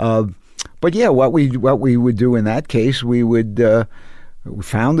 But yeah, what we would do in that case, we would. We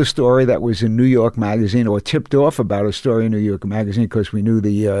found a story that was in New York Magazine, or tipped off about a story in New York Magazine because we knew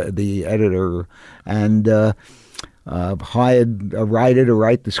the editor, and hired a writer to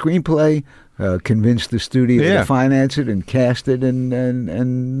write the screenplay, convinced the studio to finance it and cast it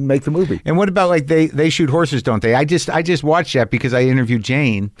and make the movie. And what about like they shoot horses, don't they? I just watched that because I interviewed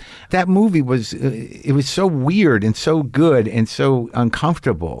Jane. That movie was it was so weird and so good and so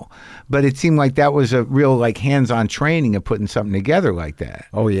uncomfortable, but it seemed like that was a real like hands-on training of putting something together like that.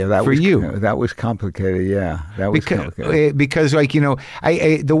 Oh yeah, that for was you. That was complicated. Yeah, that was complicated. Because like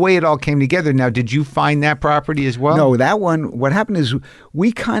I the way it all came together. Now, did you find that property as well? No, that one. What happened is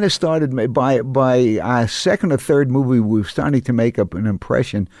we kind of started by our second or third movie. We were starting to make up an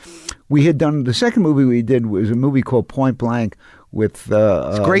impression. We had done the second movie we did was a movie called Point Blank with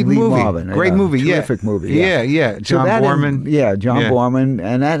great Lee movie, Marvin. Great movie, terrific movie. Yeah. John Borman. John Borman,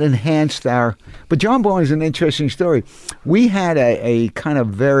 and that enhanced our. But John Borman is an interesting story. We had a kind of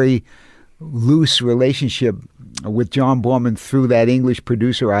very loose relationship with John Borman through that English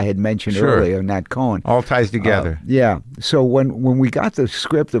producer I had mentioned earlier, Nat Cohen. All ties together. So when we got the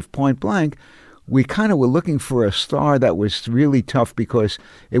script of Point Blank, we kind of were looking for a star that was really tough because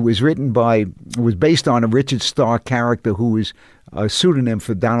it was based on a Richard Starr character who was a pseudonym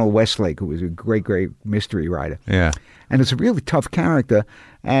for Donald Westlake, who was a great, great mystery writer. Yeah. And it's a really tough character.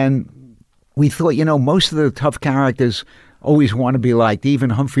 And we thought, most of the tough characters always want to be liked. Even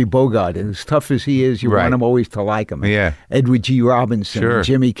Humphrey Bogart, as tough as he is, you want him always to like him. Yeah. Edward G. Robinson, and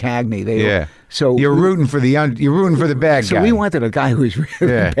Jimmy Cagney. So you're rooting for the bad guy. So we wanted a guy who was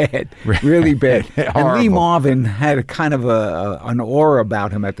really bad, really bad. And Lee Marvin had a kind of an aura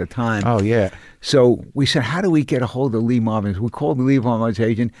about him at the time. Oh yeah. So we said, how do we get a hold of Lee Marvin? We called Lee Marvin's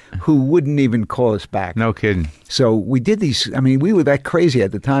agent, who wouldn't even call us back. No kidding. So we did these. I mean, we were that crazy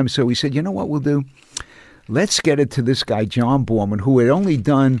at the time. So we said, you know what we'll do? Let's get it to this guy, John Borman, who had only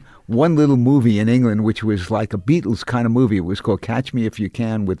done one little movie in England, which was like a Beatles kind of movie. It was called Catch Me If You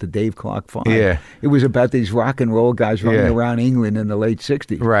Can with the Dave Clark 5. Yeah. It was about these rock and roll guys running around England in the late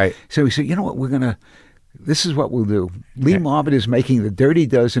 60s. Right. So we said, you know what, this is what we'll do. Lee Marvin is making the Dirty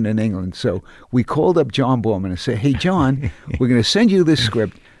Dozen in England. So we called up John Borman and said, hey, John, we're going to send you this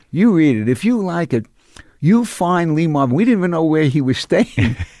script. You read it. If you like it, you find Lee Marvin. We didn't even know where he was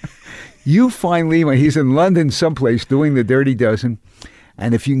staying. You find Lee Marvin. He's in London someplace doing the Dirty Dozen.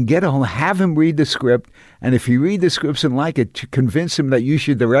 And if you can get a hold, have him read the script. And if you read the scripts and like it, to convince him that you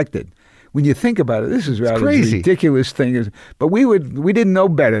should direct it. when you think about it, this is rather crazy. ridiculous thing. But we didn't know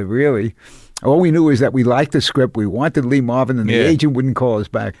better, really. All we knew is that we liked the script. We wanted Lee Marvin, and the agent wouldn't call us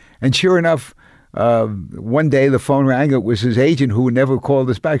back. And sure enough, one day the phone rang. It was his agent who never called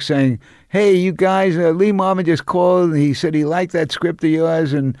us back, saying, "Hey, you guys, Lee Marvin just called. He said he liked that script of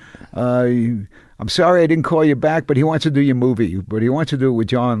yours, and I'm sorry I didn't call you back, but he wants to do your movie. But he wants to do it with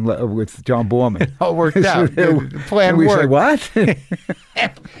John Borman." It all worked out. The plan we worked. said, "What?"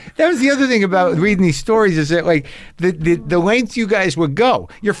 That was the other thing about reading these stories is that like the lengths you guys would go.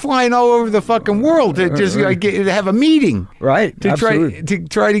 You're flying all over the fucking world to just to have a meeting, right? To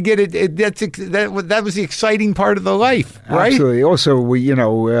try to get it. That was the exciting part of the life, right? Absolutely. Also, we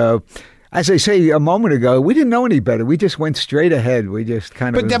as I say a moment ago, we didn't know any better. We just went straight ahead. We just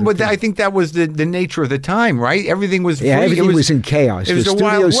kind of. But I think that was the nature of the time, right? Everything was free. Yeah, everything was in chaos. It was the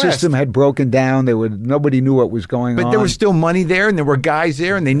studio system had broken down. Nobody knew what was going on. But there was still money there, and there were guys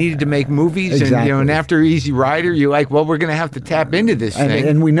there, and they needed to make movies. Exactly. And after Easy Rider, you're like, well, we're going to have to tap into this thing.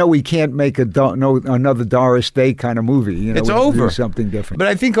 And we know we can't make another Doris Day kind of movie. It's over. Do something different. But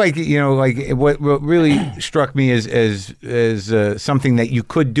I think what really struck me as something that you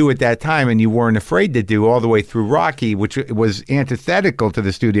could do at that time, and you weren't afraid to do all the way through Rocky, which was antithetical to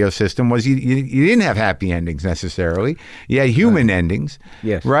the studio system, was you didn't have happy endings necessarily. You had human endings,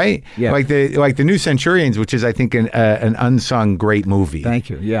 yes, right? Yeah, like the New Centurions, which is I think an unsung great movie. Thank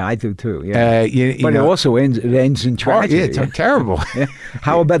you. Yeah, I do too. Yeah, but it also ends in tragedy. Yeah, it's terrible. Yeah.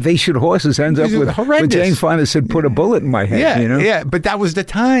 How about They Shoot Horses ends up with Jane Fonda said, "Put a bullet in my head." Yeah, yeah. But that was the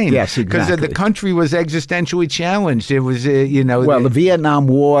time. Yes, exactly. Because the country was existentially challenged. It was, Well, the Vietnam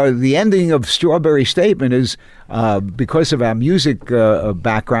War, the ending of Strawberry Statement is because of our music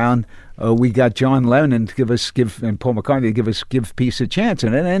background. We got John Lennon to and Paul McCartney to give peace a chance,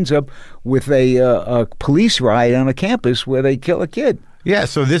 and it ends up with a police riot on a campus where they kill a kid. Yeah,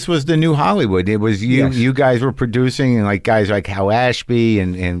 so this was the new Hollywood. It was you. Yes. You guys were producing, and like guys like Hal Ashby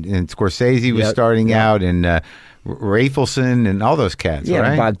and Scorsese was starting out, and Rafelson and all those cats,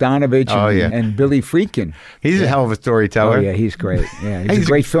 right? Bogdanovich and Billy Friedkin. He's a hell of a storyteller. Oh, yeah, he's great. Yeah, he's a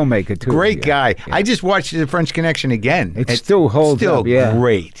great filmmaker, too. Great guy. Yeah. I just watched The French Connection again. It still holds up. Yeah.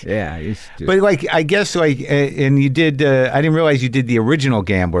 Great. Yeah. But, I guess, and you did, I didn't realize you did the original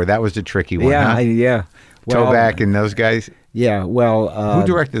Gambler. That was the tricky one, huh? Yeah. Toback and those guys? Yeah, well... who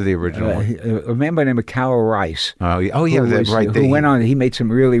directed the original one? A man by the name of Carol Rice. Oh, yeah, that's right. Who went on, he made some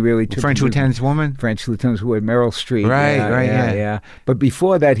really, really... French Lieutenant's Woman? French Lieutenant's Woman, Meryl Streep. Right, yeah. But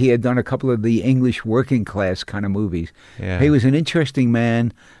before that, he had done a couple of the English working class kind of movies. Yeah. He was an interesting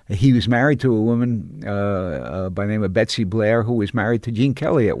man. He was married to a woman by the name of Betsy Blair, who was married to Gene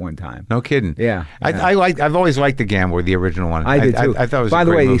Kelly at one time. No kidding. Yeah. I've always liked the Gambler, the original one. I did too. I thought it was By a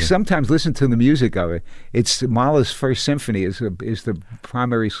the great way, movie. sometimes listen to the music of it. It's Mahler's First Symphony is the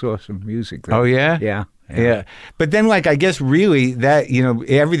primary source of music. Oh, yeah? Yeah. But then, I guess really that,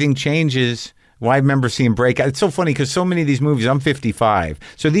 everything changes. Well, I remember seeing Breakout. It's so funny because so many of these movies, I'm 55.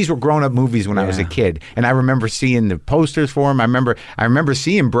 So these were grown-up movies when I was a kid. And I remember seeing the posters for them. I remember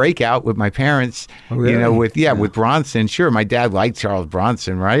seeing Breakout with my parents, really? with Bronson. Sure, my dad liked Charles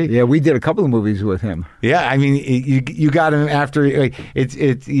Bronson, right? Yeah, we did a couple of movies with him. Yeah, I mean, you got him after,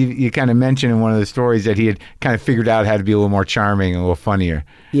 you kind of mentioned in one of the stories that he had kind of figured out how to be a little more charming and a little funnier.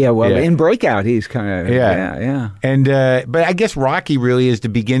 Yeah, well, in Breakout, he's kind of, yeah. And, but I guess Rocky really is the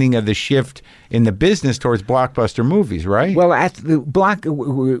beginning of the shift in the business towards blockbuster movies, right? Well, at the block, it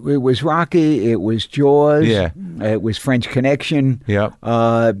was Rocky, it was Jaws, it was French Connection,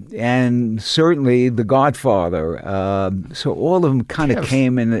 and certainly The Godfather. So all of them kind of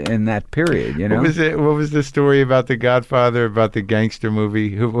came in that period, What was the story about The Godfather, about the gangster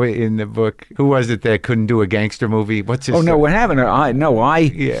movie? Who in the book? Who was it that couldn't do a gangster movie? What's his? Oh no, what happened?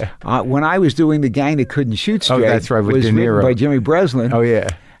 When I was doing The Gang That Couldn't Shoot Straight, that's right, with was De Niro. written by Jimmy Breslin. Oh yeah.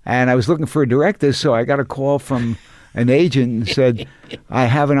 And I was looking for a director, so I got a call from an agent and said, "I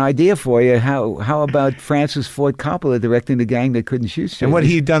have an idea for you. How about Francis Ford Coppola directing The Gang That Couldn't Shoot Straight?" And what had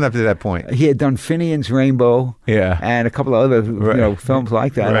he done up to that point? He had done Finian's Rainbow, and a couple of other films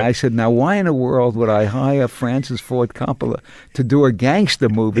like that. Right. And I said, "Now, why in the world would I hire Francis Ford Coppola to do a gangster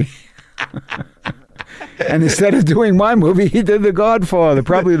movie?" And instead of doing my movie, he did The Godfather,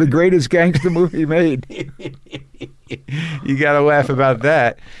 probably the greatest gangster movie made. You got to laugh about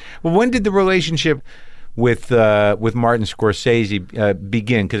that. Well, when did the relationship with Martin Scorsese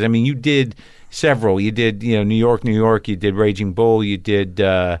begin? Because I mean, you did several. You did, New York, New York. You did Raging Bull. You did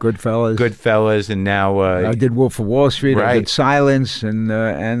Goodfellas, and now I did Wolf of Wall Street. Right. I did Silence, and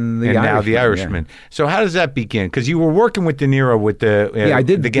now The Irishman. Yeah. So how does that begin? Because you were working with De Niro with the I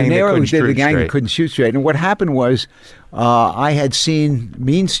did the gang De Niro that couldn't did the gang straight. that couldn't shoot straight. And what happened was, I had seen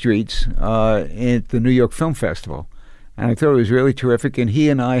Mean Streets at the New York Film Festival, and I thought it was really terrific. And he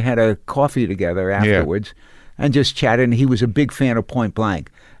and I had a coffee together afterwards, and just chatted. And he was a big fan of Point Blank.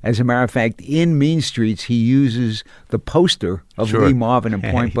 As a matter of fact, in Mean Streets, he uses the poster of Lee Marvin and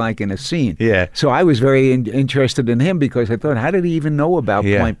Point Blank in a scene. Yeah. So I was very interested in him because I thought, how did he even know about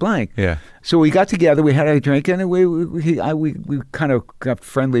Point Blank? Yeah. So we got together, we had a drink, and we kind of got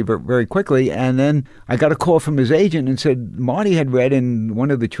friendly very quickly. And then I got a call from his agent and said Marty had read in one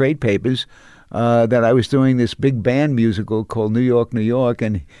of the trade papers that I was doing this big band musical called New York, New York,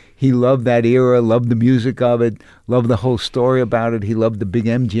 and he loved that era, loved the music of it, loved the whole story about it. He loved the big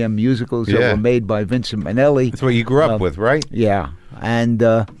MGM musicals that were made by Vincent Minnelli. That's what you grew up with, right? Yeah, and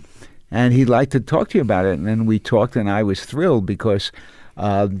he'd like to talk to you about it. And then we talked, and I was thrilled because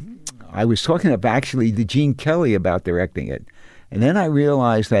I was talking actually to Gene Kelly about directing it. And then I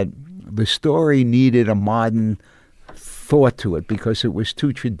realized that the story needed a modern thought to it because it was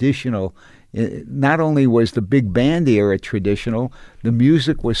too traditional. Not only was the big band era traditional, the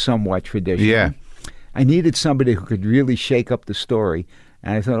music was somewhat traditional. Yeah. I needed somebody who could really shake up the story.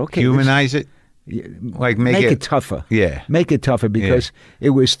 And I thought, okay. Humanize it? Like make it tougher. Yeah. Make it tougher because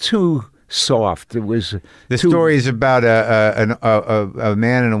it was too soft. It was the story is about a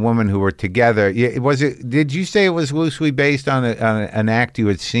man and a woman who were together. Was it? Did you say it was loosely based on an act you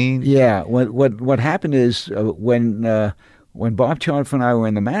had seen? Yeah. What happened is when Bob Charnoff and I were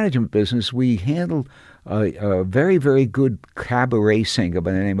in the management business, we handled a very, very good cabaret singer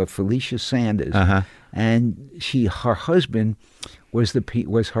by the name of Felicia Sanders, and her husband was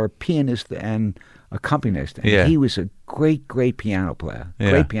her pianist and accompanist, and he was a great piano player,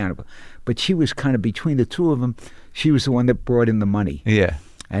 great piano player. But she was kind of between the two of them. She was the one that brought in the money. Yeah,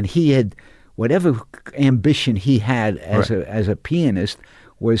 and he had whatever ambition he had as a pianist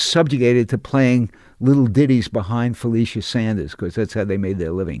was subjugated to playing little ditties behind Felicia Sanders because that's how they made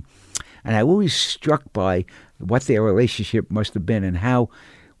their living. And I was always struck by what their relationship must have been and how,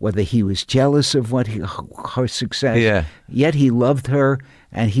 whether he was jealous of her success, yet he loved her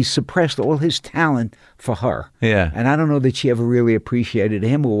and he suppressed all his talent for her. Yeah. And I don't know that she ever really appreciated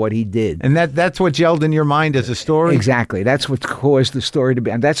him or what he did. And that's what gelled in your mind as a story? Exactly. That's what caused the story to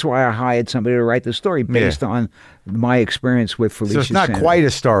be. And that's why I hired somebody to write the story based on my experience with Felicia So it's not Sanders. quite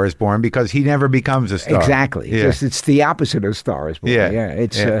A Star is Born because he never becomes a star. Exactly. Yeah. It's the opposite of Star is Born.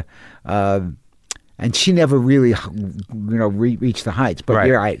 It's and she never really, reached the heights. But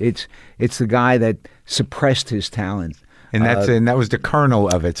you're right. It's the guy that suppressed his talent. And that was the kernel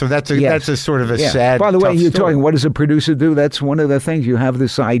of it. So that's a sort of a sad. By the way, you're story. talking. What does a producer do? That's one of the things. You have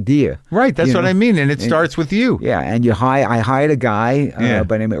this idea, right? That's what I mean, and it starts with you. Yeah, and I hired a guy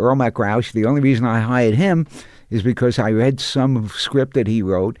by the name of Earl McRausch. The only reason I hired him is because I read some script that he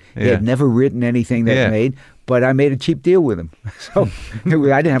wrote. He had never written anything that made, but I made a cheap deal with him. So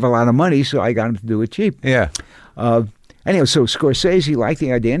I didn't have a lot of money, so I got him to do it cheap. Yeah. Anyway, so Scorsese liked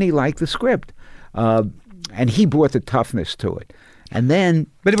the idea, and he liked the script. And he brought the toughness to it. And then...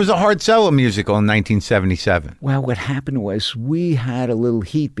 But it was a hard sell, a musical in 1977. Well, what happened was we had a little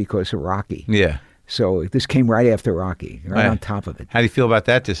heat because of Rocky. Yeah. So this came right after Rocky, right on top of it. How do you feel about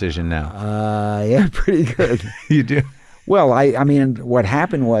that decision now? Yeah, pretty good. You do? Well, I mean, what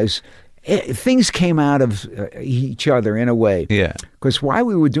happened was things came out of each other in a way. Yeah. Because while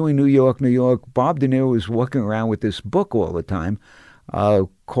we were doing New York, New York, Bob De Niro was walking around with this book all the time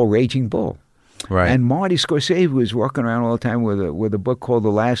called Raging Bull. Right. And Marty Scorsese was walking around all the time with a book called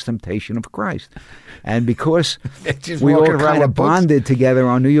The Last Temptation of Christ. And because we all kind of bonded together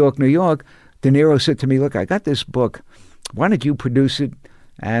on New York, New York, De Niro said to me, look, I got this book. Why don't you produce it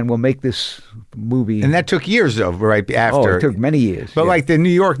and we'll make this movie. And that took years, though, right after. Oh, it took many years. But like the New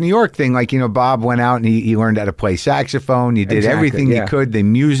York thing, like, Bob went out and he learned how to play saxophone. You did everything you could, the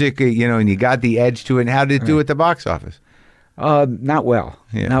music, and you got the edge to it. And how did it do at the box office? Not well.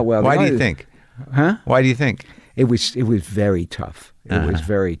 Yeah. Not well. Why do you think? Huh? Why do you think? It was very tough. It was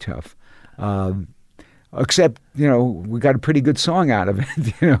very tough. Except, we got a pretty good song out of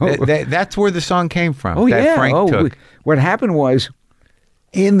it. That's where the song came from. Oh, that Frank took. What happened was,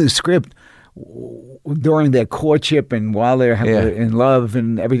 in the script, during their courtship and while they're in love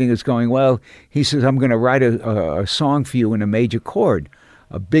and everything is going well, he says, I'm going to write a song for you in a major chord.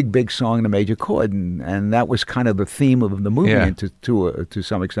 A big song in a major chord, and that was kind of the theme of the movie to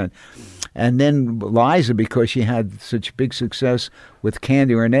some extent. And then Liza, because she had such big success with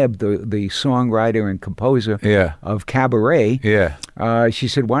Candy and Ebb, the songwriter and composer of Cabaret, she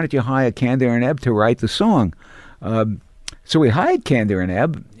said, why don't you hire Candy and Ebb to write the song? So we hired Candy and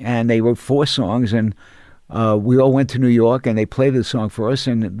Ebb, and they wrote 4 songs, and we all went to New York, and they played the song for us,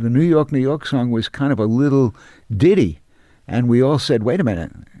 and the New York, New York song was kind of a little ditty. And we all said, wait a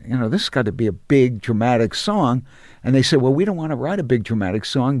minute, this has got to be a big, dramatic song. And they said, well, we don't want to write a big, dramatic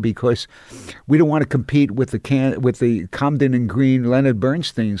song because we don't want to compete with the Comden and Green Leonard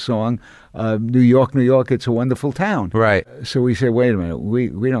Bernstein song, New York, New York, It's a Wonderful Town. Right. So we said, wait a minute,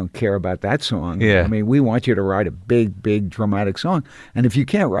 we don't care about that song. Yeah. I mean, we want you to write a big, big, dramatic song. And if you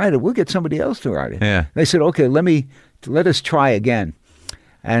can't write it, we'll get somebody else to write it. Yeah. They said, okay, let us try again.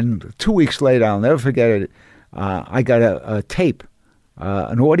 And 2 weeks later, I'll never forget it, I got a tape,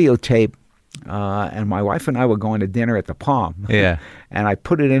 an audio tape, and my wife and I were going to dinner at the Palm. Yeah. And I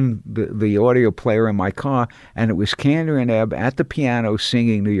put it in the audio player in my car, and it was Candy and Ebb at the piano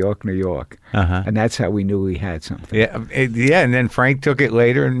singing New York, New York. Uh-huh. And that's how we knew we had something. Yeah, and then Frank took it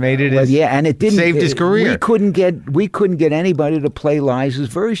later and made it. And it didn't saved his career. We couldn't get anybody to play Liza's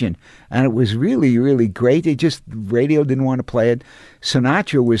version, and it was really, really great. Radio didn't want to play it.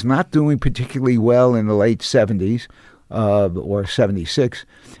 Sinatra was not doing particularly well in the late 70s. Or 76,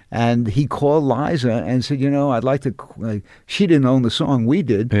 and he called Liza and said, I'd like to, she didn't own the song, we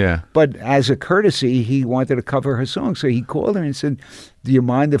did, but as a courtesy, he wanted to cover her song, so he called her and said, do you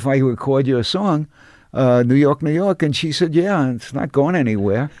mind if I record your song, New York, New York? And she said, yeah, it's not going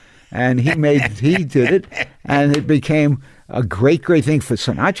anywhere. And he did it, and it became a great, great thing for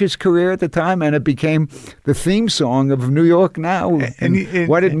Sinatra's career at the time, and it became the theme song of New York Now, and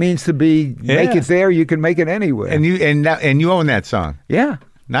what it means to be make it there, you can make it anywhere. And you own that song. Yeah.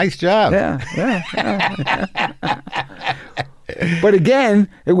 Nice job. Yeah. But again,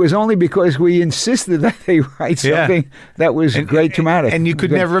 it was only because we insisted that they write something that was great dramatic. And you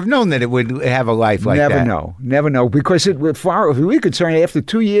could never have known that it would have a life like that. Never know. Because as far as we're concerned, after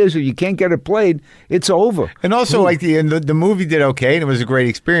 2 years, if you can't get it played, it's over. And also, the movie did okay, and it was a great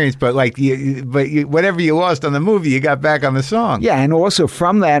experience. But whatever you lost on the movie, you got back on the song. Yeah, and also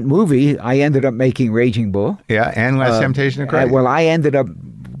from that movie, I ended up making Raging Bull. Yeah, and Last Temptation of Christ. Well, I ended up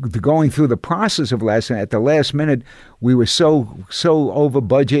going through the process of at the last minute, we were so over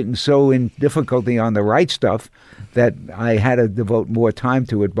budget and so in difficulty on the right stuff that I had to devote more time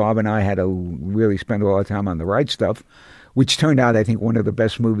to it. Bob and I had to really spend a lot of time on the right stuff, which turned out, I think, one of the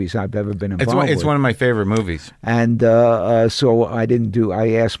best movies I've ever been involved with. It's one of my favorite movies. And so I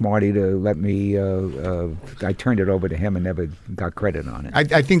asked Marty to let me, I turned it over to him and never got credit on it.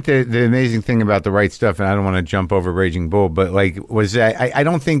 I think the amazing thing about The Right Stuff, and I don't want to jump over Raging Bull, but was that I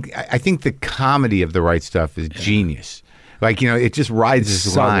think the comedy of The Right Stuff is genius. It just rides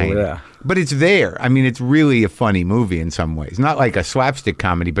this line. Yeah. But it's there. I mean, it's really a funny movie in some ways. Not like a slapstick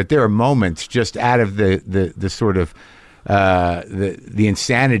comedy, but there are moments just out of the sort of the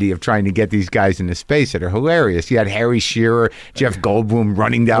insanity of trying to get these guys into space that are hilarious. You had Harry Shearer, Jeff Goldblum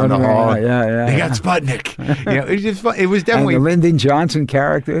running down the hall. Yeah. They got Sputnik. It was just fun. It was definitely and the Lyndon Johnson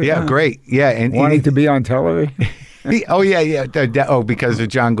character. Yeah, great. Yeah, and wanting to be on television. Because of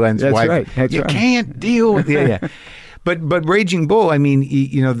John Glenn's wife. That's right. Can't deal with yeah. But Raging Bull, I mean,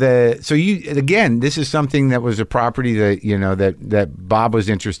 again, this is something that was a property that that Bob was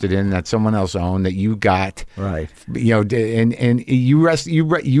interested in, that someone else owned, that you got, right? And you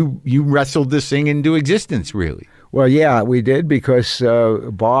wrestled this thing into existence, really. Well, yeah, we did, because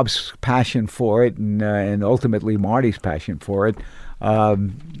Bob's passion for it and ultimately Marty's passion for it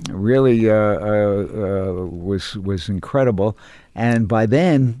really was incredible, and by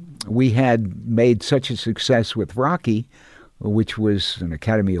then, we had made such a success with Rocky, which was an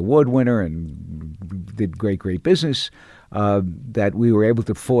Academy Award winner and did great business, that we were able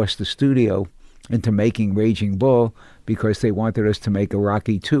to force the studio into making Raging Bull because they wanted us to make a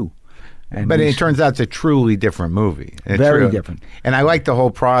Rocky 2. But it turns out it's a truly different movie. Very different. And I like the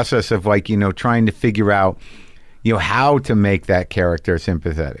whole process of trying to figure out how to make that character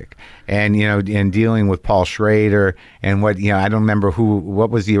sympathetic, and and dealing with Paul Schrader and what I don't remember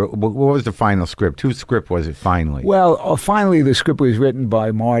what was the final script? Whose script was it finally? Well, finally the script was written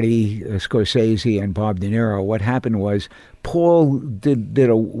by Marty Scorsese and Bob De Niro. What happened was Paul did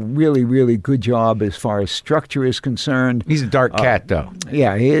a really, really good job as far as structure is concerned. He's a dark cat, though.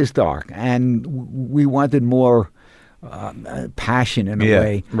 Yeah, he is dark, and we wanted more passion in a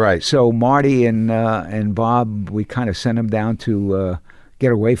way. Right. So Marty and Bob, we kind of sent them down to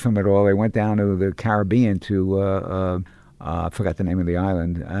get away from it all. They went down to the Caribbean to I forgot the name of the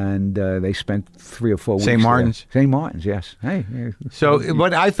island, and they spent 3 or 4 weeks. St. Martin's? St. Martin's, yes. Hey. So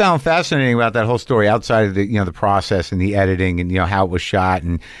what I found fascinating about that whole story, outside of the process and the editing and how it was shot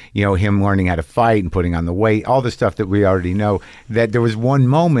and him learning how to fight and putting on the weight, all the stuff that we already know, that there was one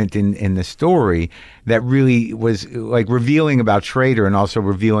moment in the story that really was like revealing about Schrader and also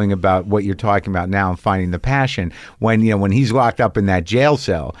revealing about what you're talking about now and finding the passion when when he's locked up in that jail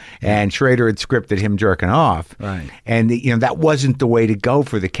cell and Schrader had scripted him jerking off, right? And that wasn't the way to go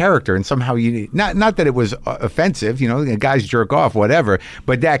for the character, and somehow not that it was offensive, guys jerk off, whatever,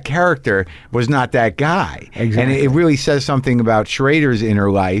 but that character was not that guy. Exactly. And it really says something about Schrader's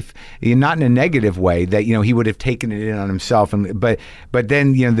inner life, not in a negative way, that he would have taken it in on himself, but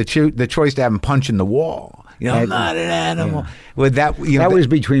then the choice to have him punch in the wall. I'm not an animal. Yeah. With that, that was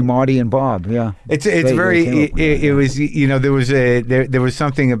between Marty and Bob. Yeah, it was there was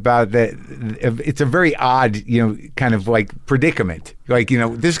something about that. It's a very odd kind of like predicament. Like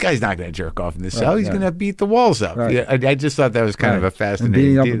this guy's not going to jerk off in the cell. He's going to beat the walls up. Right. Yeah, I just thought that was kind of a fascinating. And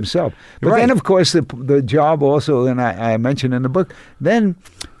beating up himself. But then, of course, the job also, and I mentioned in the book, then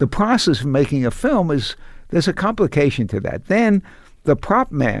the process of making a film there's a complication to that. Then the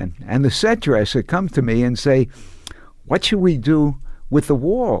prop man and the set dresser come to me and say, what should we do with the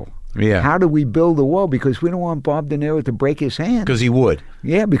wall? Yeah. How do we build the wall? Because we don't want Bob De Niro to break his hand. Because he would.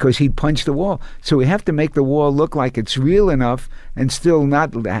 Yeah, because he'd punch the wall. So we have to make the wall look like it's real enough and still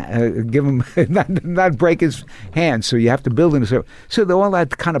not give him not break his hand. So you have to build it. So all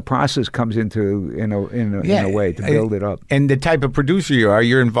that kind of process comes into in a way to build it up. And the type of producer you are,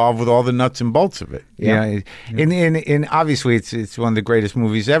 you're involved with all the nuts and bolts of it. Yeah. And obviously it's one of the greatest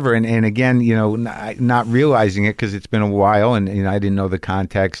movies ever. And again, not realizing it because it's been a while, and I didn't know the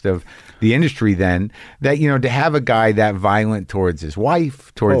context of the industry then, that to have a guy that violent towards his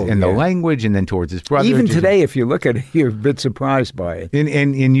wife, the language, and then towards his brother. Even today, if you look at it, you're a bit surprised by it.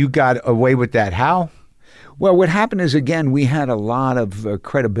 And you got away with that. How? Well, what happened is, again, we had a lot of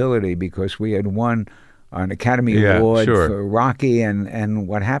credibility because we had won an Academy Award for Rocky, and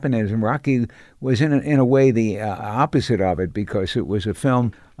what happened is Rocky was in a way the opposite of it, because it was a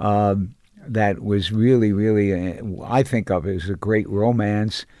film that was really, really, I think of as a great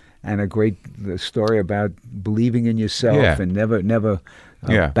romance and a great story about believing in yourself and never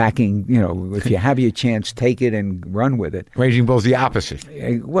backing. If you have your chance, take it and run with it. Raging Bull's the opposite.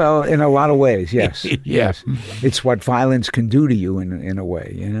 Well, in a lot of ways, yes. Yes. It's what violence can do to you in a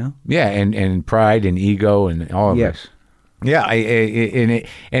way, Yeah, and pride and ego and all of it. Yes. Yeah,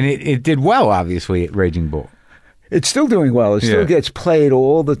 it did well, obviously, at Raging Bull. It's still doing well. It still gets played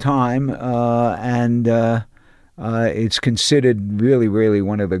all the time, and it's considered really, really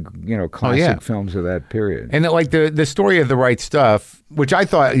one of the classic films of that period. And like the story of The Right Stuff, which I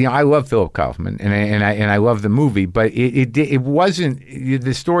thought, I love Philip Kaufman and I love the movie, but it wasn't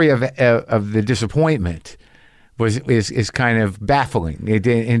the story of the disappointment. Is kind of baffling.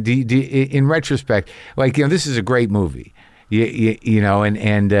 In retrospect, like this is a great movie.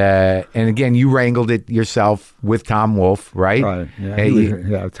 And again, you wrangled it yourself with Tom Wolfe, right? Right.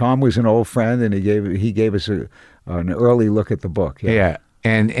 Yeah, Tom was an old friend, and he gave us an early look at the book. Yeah.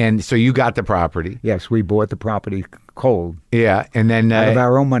 And so you got the property. Yes, we bought the property cold. Yeah, and then out of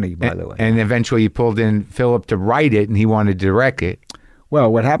our own money, by the way. And eventually, you pulled in Philip to write it, and he wanted to direct it.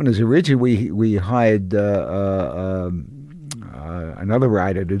 Well, what happened is originally we hired another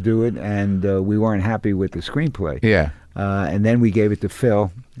writer to do it, and we weren't happy with the screenplay. Yeah. And then we gave it to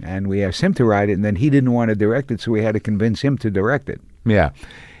Phil, and we asked him to write it, and then he didn't want to direct it, so we had to convince him to direct it. Yeah.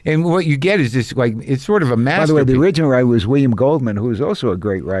 And what you get is this, like, it's sort of a masterpiece. By the way, the original writer was William Goldman, who was also a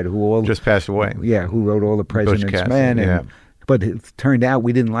great writer. Just passed away. Yeah, who wrote all the President's Men. But it turned out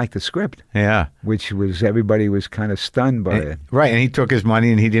we didn't like the script. Yeah. Which was, everybody was kind of stunned by it. Right, and he took his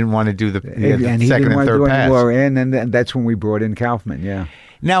money, and he didn't want to do the second and third pass. And that's when we brought in Kaufman, yeah.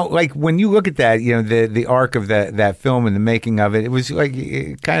 Now, like, when you look at that, the arc of that film and the making of it, it was like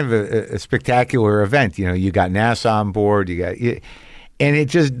kind of a spectacular event. You got NASA on board, and it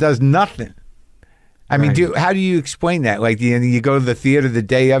just does nothing. I mean, how do you explain that? Like, you go to the theater the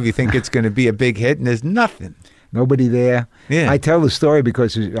day of, you think it's going to be a big hit, and there's nothing. Nobody there. Yeah. I tell the story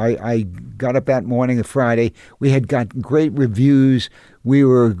because I got up that morning of Friday. We had got great reviews. We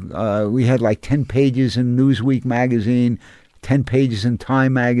had like 10 pages in Newsweek magazine, 10 pages in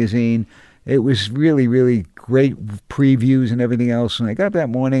Time magazine. It was really, really great previews and everything else. And I got up that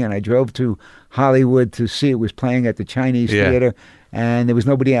morning and I drove to Hollywood to see it was playing at the Chinese Theater, and there was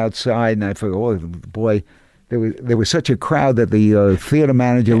nobody outside. And I thought, oh boy. There was such a crowd that the theater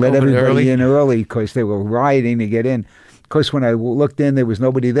manager let everybody in early because they were rioting to get in. course, when I looked in, there was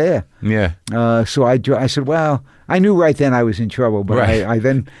nobody there. Yeah. So I said, well, I knew right then I was in trouble. But Right.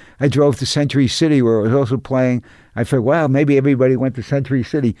 I drove to Century City where it was also playing. I thought, well, maybe everybody went to Century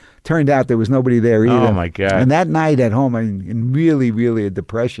City. Turned out there was nobody there either. Oh, my God. And that night at home, in really, really a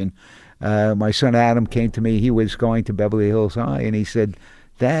depression, my son Adam came to me. He was going to Beverly Hills High, and he said,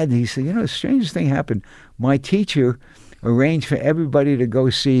 Dad, he said, the strangest thing happened. My teacher arranged for everybody to go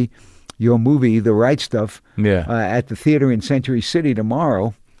see your movie, The Right Stuff, at the theater in Century City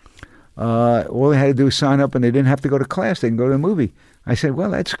tomorrow. All they had to do was sign up, and they didn't have to go to class. They can go to the movie. I said, well,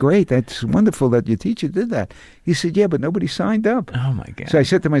 that's great. That's wonderful that your teacher did that. He said, yeah, but nobody signed up. Oh, my God. So I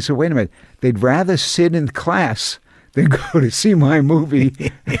said to myself, wait a minute. They'd rather sit in class than go to see my movie.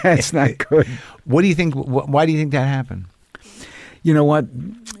 That's not good. What do you think? Why do you think that happened? You know what?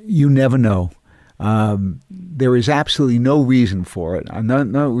 You never know. There is absolutely no reason for it.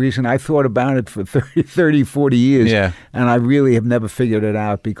 No reason. I thought about it for 30, 40 years, and I really have never figured it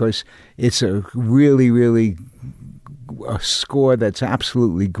out because it's a really, really a score that's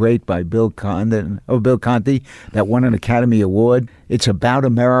absolutely great by Bill Conti that won an Academy Award. It's about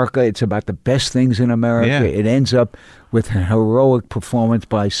America. It's about the best things in America. Yeah. It ends up with a heroic performance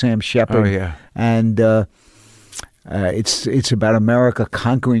by Sam Shepard. Oh, yeah. And it's about America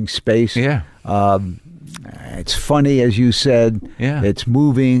conquering space. Yeah. It's funny, as you said. Yeah. It's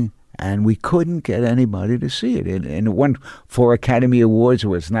moving, and we couldn't get anybody to see it. And it won 4 Academy Awards. It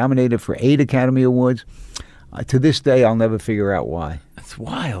was nominated for 8 Academy Awards. To this day, I'll never figure out why. That's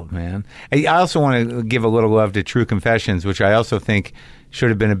wild, man. I also want to give a little love to True Confessions, which I also think should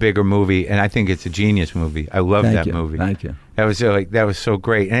have been a bigger movie, and I think it's a genius movie. I love that movie. Thank you. That was so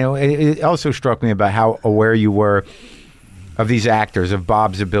great. And it also struck me about how aware you were of these actors, of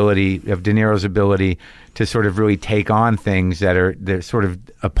Bob's ability, of De Niro's ability to sort of really take on things they're sort of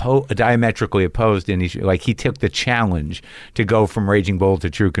diametrically opposed in each. Like he took the challenge to go from Raging Bull to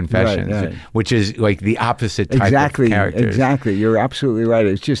True Confessions, right. which is like the opposite type of characters. Exactly. You're absolutely right.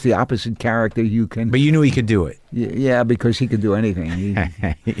 It's just the opposite character you can. But you knew he could do it. Yeah, because he could do anything.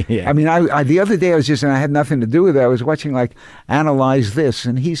 Yeah. I mean, I the other day and I had nothing to do with it. I was watching Analyze This,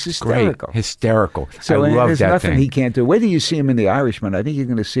 and he's hysterical. Great. Hysterical. So I love there's that nothing thing. he can't do. Whether you see him in The Irishman, I think you're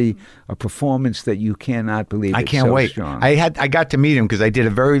going to see a performance that you cannot believe. I can't wait. Strong. I got to meet him because I did a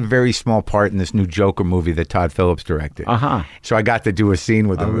very, very small part in this new Joker movie that Todd Phillips directed. So I got to do a scene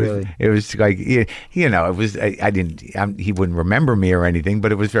with him. Really? It was like, it was. He wouldn't remember me or anything,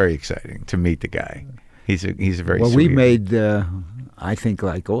 but it was very exciting to meet the guy. He's a very. Well, sweet. we made, I think,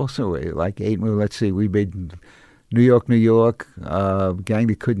 like 8 movies. Let's see, we made New York, Gang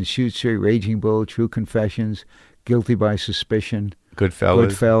That Couldn't Shoot Straight, Raging Bull, True Confessions, Guilty by Suspicion,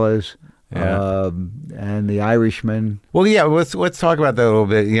 Goodfellas. And The Irishman. Well, yeah, let's talk about that a little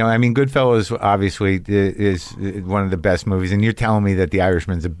bit. I mean, Goodfellas obviously is one of the best movies, and you're telling me that The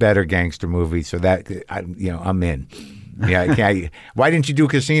Irishman's a better gangster movie, so that I'm in. Yeah, why didn't you do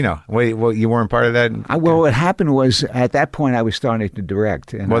Casino? Well, you weren't part of that. Well, what happened was at that point I was starting to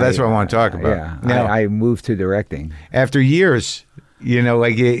direct. And that's what I want to talk about. Yeah, I moved to directing after years. You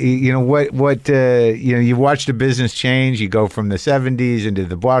watch the business change. You go from the 70s into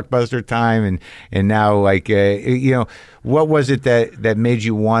the blockbuster time, and now what was it that made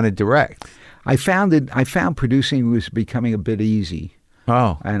you want to direct? I found producing was becoming a bit easy.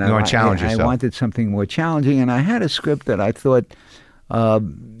 Oh, and you want to challenge yourself. I wanted something more challenging, and I had a script that I thought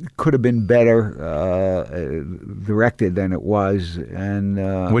could have been better directed than it was.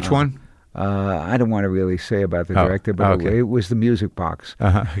 And which one? I don't want to really say about the director, but okay. it was The Music Box.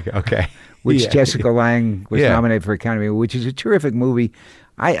 Okay. Which Jessica Lange was nominated for Academy, which is a terrific movie.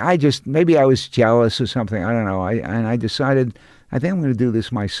 I just, maybe I was jealous or something, I don't know. And I decided, I think I'm going to do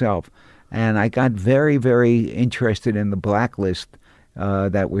this myself. And I got very, very interested in the blacklist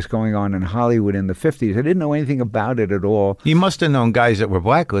that was going on in Hollywood in the 50s. I didn't know anything about it at all. You must have known guys that were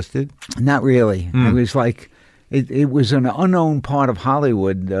blacklisted. Not really. It was like, it was an unknown part of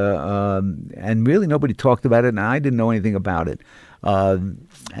Hollywood, and really nobody talked about it, and I didn't know anything about it.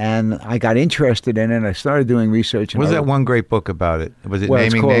 And I got interested in it, and I started doing research. Was that one great book about it? Was it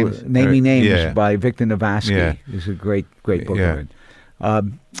Naming Naming Names? Naming Names by Victor Navaski. Yeah. It's a great book of it.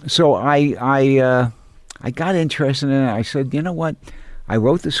 So I got interested in it. I said, you know what? I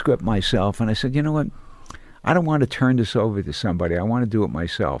wrote the script myself, and I said, you know what? I don't want to turn this over to somebody. I want to do it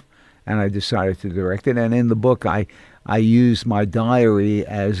myself. and I decided to direct it. And in the book, I used my diary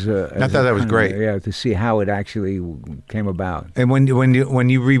as I thought that was great. Yeah, to see how it actually came about. And when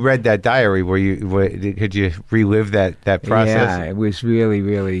you reread that diary, could you relive that process? Yeah, it was really,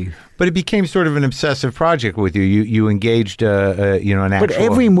 really. But it became sort of an obsessive project with you. You engaged, an actual. But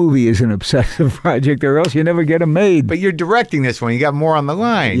every movie is an obsessive project, or else you never get them made. But you're directing this one. You got more on the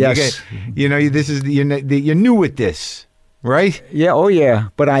line. Yes. You're new with this. Right? Yeah. Oh, yeah.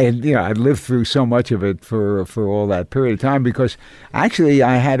 But I'd lived through so much of it for all that period of time, because actually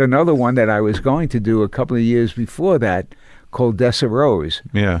I had another one that I was going to do a couple of years before that called Dessa Rose.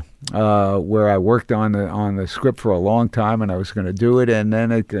 Yeah. Where I worked on the script for a long time, and I was going to do it, and then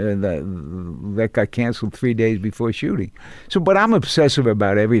that got canceled 3 days before shooting. So, but I'm obsessive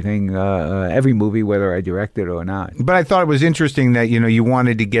about everything, every movie, whether I direct it or not. But I thought it was interesting that you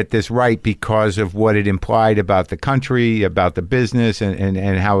wanted to get this right because of what it implied about the country, about the business,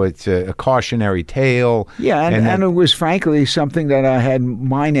 and how it's a cautionary tale. Yeah, and it was frankly something that I had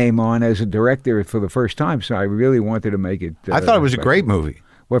my name on as a director for the first time. So I really wanted to make it. I thought it was a great movie.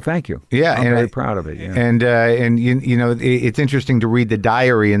 Well, thank you. Yeah, I'm very proud of it. Yeah. And it's interesting to read the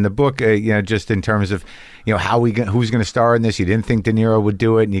diary in the book. Just in terms of who's going to star in this. You didn't think De Niro would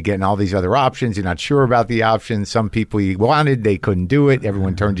do it, and you're getting all these other options. You're not sure about the options. Some people you wanted, they couldn't do it.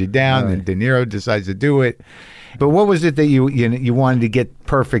 Everyone turned you down, and De Niro decides to do it. But what was it that you wanted to get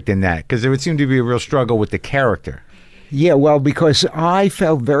perfect in that? Because there would seem to be a real struggle with the character. Yeah, well, because I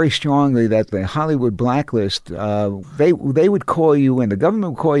felt very strongly that the Hollywood blacklist, they would call you, and the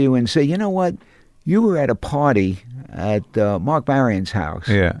government would call you and say, you know what, you were at a party at Mark Marion's house,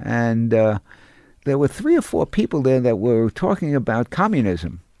 yeah, and there were 3 or 4 people there that were talking about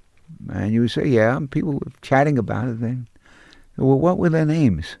communism, and you would say, yeah, and people were chatting about it. Then, well, what were their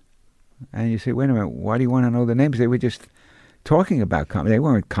names? And you say, wait a minute, why do you want to know the names? They were just talking about communism. They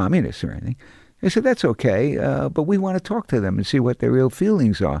weren't communists or anything. They said, that's okay, but we want to talk to them and see what their real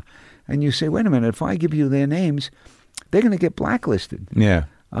feelings are. And you say, wait a minute, if I give you their names, they're going to get blacklisted. Yeah.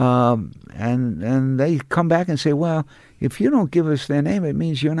 And they come back and say, well, if you don't give us their name, it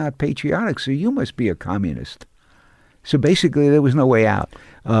means you're not patriotic, so you must be a communist. So basically, there was no way out.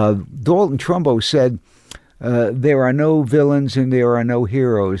 Dalton Trumbo said, there are no villains and there are no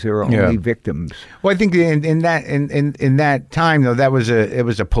heroes. There are only victims. Well, I think in that time, though, it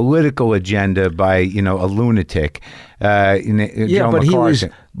was a political agenda by a lunatic. Joe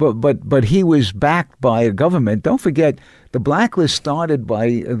but he was backed by a government. Don't forget, the blacklist started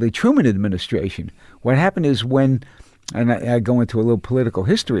by the Truman administration. What happened is and I go into a little political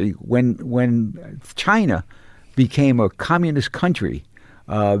history, when China became a communist country,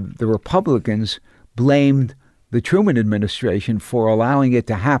 the Republicans blamed the Truman administration for allowing it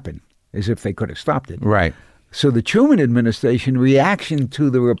to happen, as if they could have stopped it. Right. So the Truman administration reaction to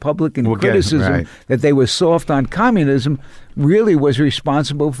the Republican criticism that they were soft on communism really was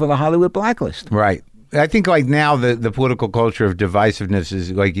responsible for the Hollywood blacklist. Right. I think like now the political culture of divisiveness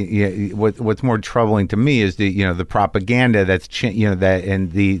is like what's more troubling to me is the propaganda that's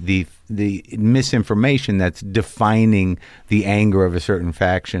and the misinformation that's defining the anger of a certain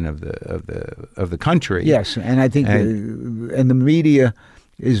faction of the country. Yes, and I think and the media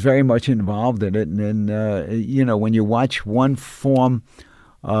is very much involved in it, and when you watch one form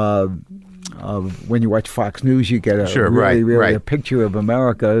when you watch Fox News, you get a picture of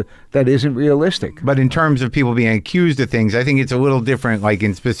America that isn't realistic. But in terms of people being accused of things, I think it's a little different. Like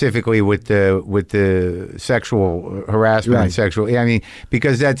specifically with the sexual harassment and sexual. I mean,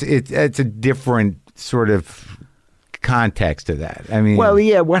 because it's a different sort of context to that. I mean, well,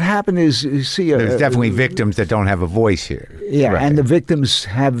 yeah. What happened is, you see, there's definitely victims that don't have a voice here. Yeah, and the victims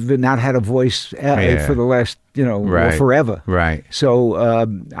have not had a voice for the last, forever. Right.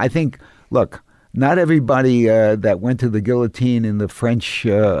 So I think, look, not everybody that went to the guillotine in the French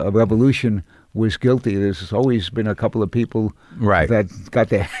Revolution was guilty. There's always been a couple of people that got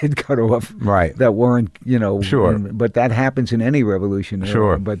their head cut off that weren't, Sure. But that happens in any revolution.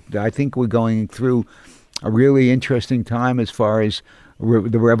 Sure. But I think we're going through a really interesting time as far as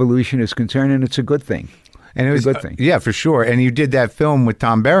the revolution is concerned, and it's a good thing. And it was a good thing. Yeah, for sure. And you did that film with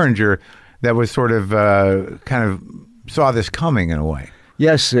Tom Berenger that was sort of kind of saw this coming in a way.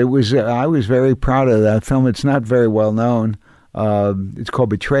 Yes, it was. I was very proud of that film. It's not very well known. It's called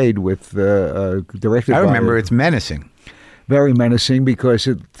Betrayed, with directed. I remember it's menacing. Very menacing, because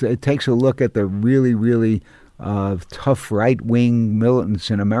it takes a look at the really, really tough right-wing militants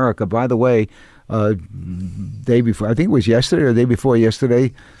in America. By the way, day before, I think it was yesterday or day before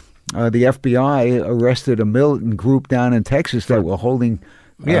yesterday, the FBI arrested a militant group down in Texas that were holding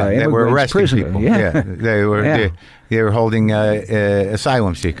Yeah, they were arresting prisoner. people. Yeah. They were they were holding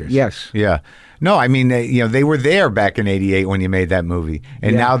asylum seekers. Yes. Yeah. No, I mean they were there back in '88 when you made that movie,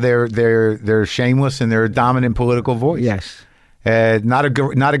 and now they're shameless and they're a dominant political voice. Yes. Not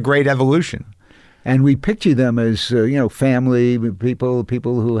a great evolution. And we picture them as family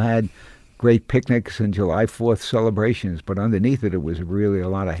people who had great picnics and July 4th celebrations, but underneath it was really a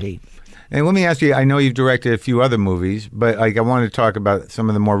lot of hate. And let me ask you, I know you've directed a few other movies, but I want to talk about some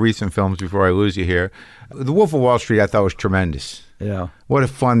of the more recent films before I lose you here. The Wolf of Wall Street I thought was tremendous. Yeah. What a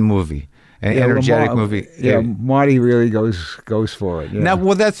fun movie. An energetic movie. Yeah, Marty really goes for it. Yeah. Now,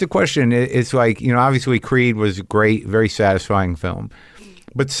 well, that's the question. It's like, obviously Creed was a great, very satisfying film.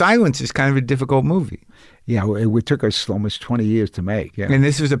 But Silence is kind of a difficult movie. Yeah, it took us almost 20 years to make. Yeah. And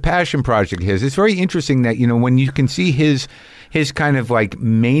this was a passion project of his. It's very interesting that, when you can see his kind of like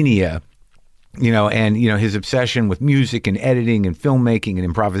mania, and, his obsession with music and editing and filmmaking and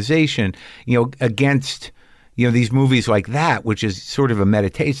improvisation, against, these movies like that, which is sort of a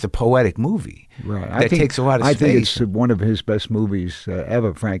meditation, it's a poetic movie. Right. That takes a lot of space. I think it's one of his best movies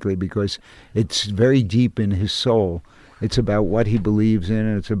ever, frankly, because it's very deep in his soul. It's about what he believes in,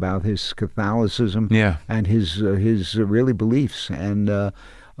 and it's about his Catholicism and his really beliefs, and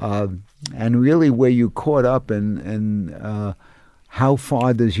really where you caught up and how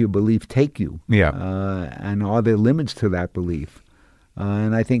far does your belief take you? Yeah. And are there limits to that belief?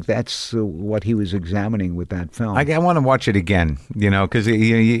 And I think that's what he was examining with that film. I want to watch it again, because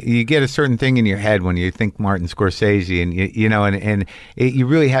you get a certain thing in your head when you think Martin Scorsese, and you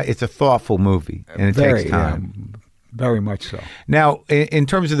really have. It's a thoughtful movie, and it takes time. Yeah. Very much so. Now, in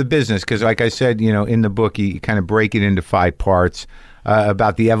terms of the business, because like I said, in the book, you kind of break it into 5 parts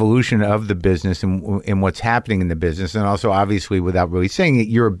about the evolution of the business and what's happening in the business, and also, obviously, without really saying it,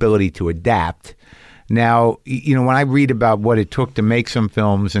 your ability to adapt. Now, when I read about what it took to make some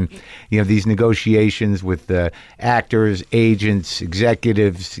films and, these negotiations with the actors, agents,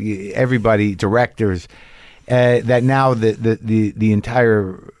 executives, everybody, directors, that now the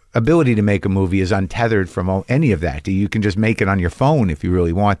entire ability to make a movie is untethered from any of that. You can just make it on your phone if you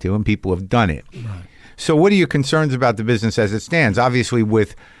really want to, and people have done it. Right. So what are your concerns about the business as it stands? Obviously,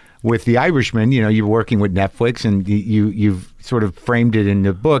 with The Irishman, you're working with Netflix, and you've sort of framed it in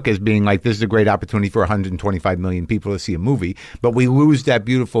the book as being like, this is a great opportunity for 125 million people to see a movie, but we lose that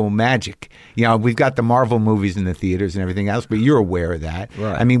beautiful magic. We've got the Marvel movies in the theaters and everything else, but you're aware of that.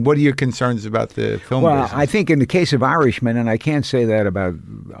 Right. I mean, what are your concerns about the film business? Well, I think in the case of Irishman, and I can't say that about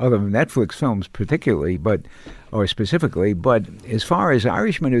other Netflix films particularly, or specifically, but as far as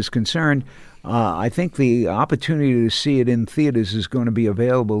Irishman is concerned, I think the opportunity to see it in theaters is going to be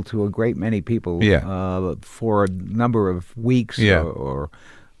available to a great many people for a number of weeks, and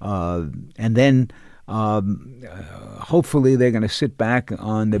then hopefully they're going to sit back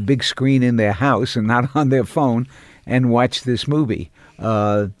on the big screen in their house and not on their phone and watch this movie.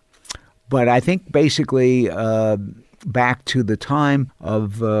 But I think basically back to the time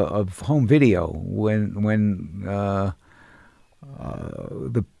of home video when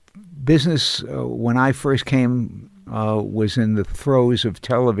the business, when I first came, was in the throes of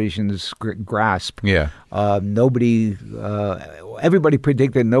television's grasp. Yeah. Everybody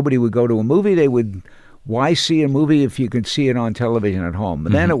predicted nobody would go to a movie. Why see a movie if you could see it on television at home?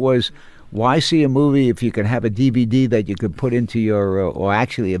 And then it was, why see a movie if you could have a DVD that you could put into your, or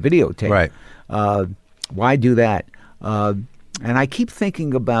actually a videotape? Right. Why do that? And I keep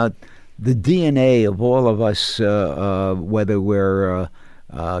thinking about the DNA of all of us, whether we're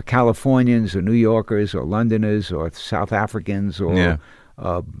Californians or New Yorkers or Londoners or South Africans or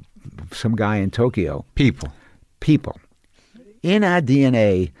some guy in Tokyo. People. In our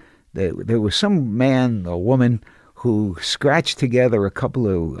DNA, there was some man or woman who scratched together a couple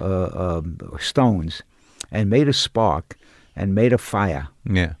of stones and made a spark and made a fire.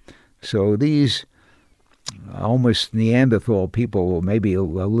 Yeah. So these almost Neanderthal people, or maybe a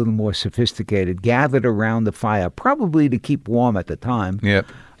little more sophisticated, gathered around the fire, probably to keep warm at the time. Yep.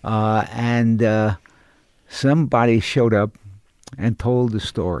 And somebody showed up and told the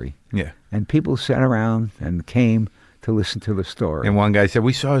story. Yeah. And people sat around and came to listen to the story. And one guy said,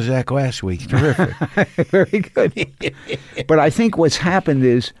 "We saw Zach last week. Terrific." Very good. But I think what's happened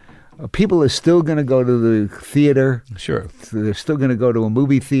is people are still going to go to the theater. Sure. They're still going to go to a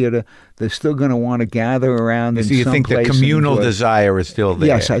movie theater. They're still going to want to gather around in some place. So you think the communal desire is still there?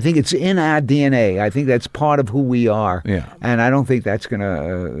 Yes, I think it's in our DNA. I think that's part of who we are. Yeah. And I don't think that's going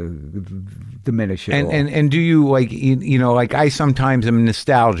to diminish at all. And do you, like, like I sometimes am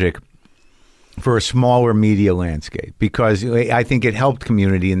nostalgic for a smaller media landscape, because I think it helped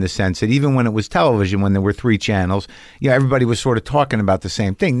community in the sense that even when it was television, when there were 3 channels, everybody was sort of talking about the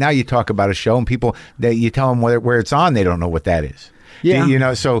same thing. Now you talk about a show and people, that you tell them where it's on, they don't know what that is.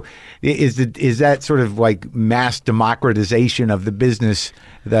 Yeah. So is that sort of like mass democratization of the business?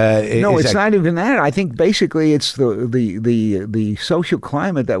 No, it's not even that. I think basically it's the social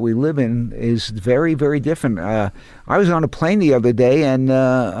climate that we live in is very, very different. I was on a plane the other day, and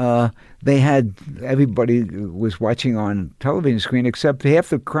everybody was watching on television screen, except half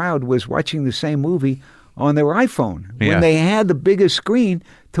the crowd was watching the same movie on their iPhone when they had the biggest screen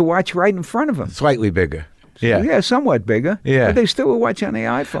to watch right in front of them. Slightly bigger. Yeah, somewhat bigger. Yeah. But they still were watching on the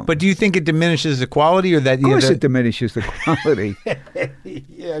iPhone. But do you think it diminishes the quality, or that? Of course, it diminishes the quality.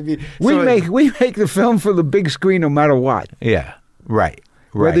 Yeah, I mean, we make the film for the big screen, no matter what. Yeah, right.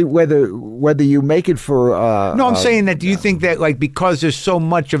 Right. Whether you make it for no, I'm saying that. Do you think that, like, because there's so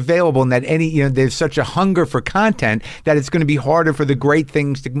much available, and that there's such a hunger for content, that it's going to be harder for the great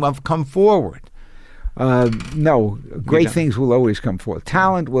things to come forward? No, great things will always come forward.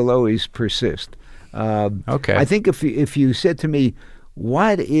 Talent will always persist. Okay. I think if you said to me,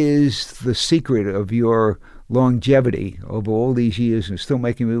 what is the secret of your longevity over all these years and still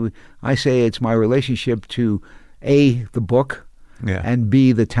making movies, I say it's my relationship to A, the book, and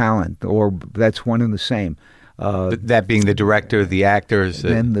B, the talent, or that's one and the same. That being the director, the actors.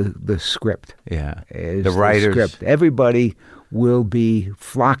 Then the script. Yeah. The writers. Script. Everybody will be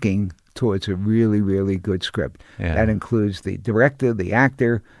flocking towards a really, really good script. Yeah. That includes the director, the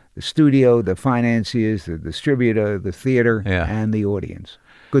actor, the studio, the financiers, the distributor, the theater, and the audience.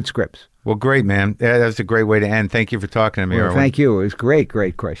 Good scripts. Well, great, man. That was a great way to end. Thank you for talking to me, Irwin. Thank you. It was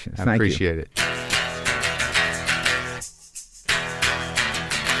great questions. I appreciate it.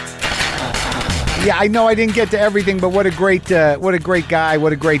 Yeah, I know I didn't get to everything, but what a great guy, what a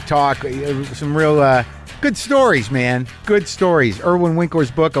great talk. Some real good stories, man. Good stories. Irwin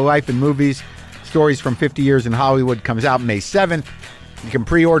Winkler's book, A Life in Movies, Stories from 50 Years in Hollywood, comes out May 7th. You can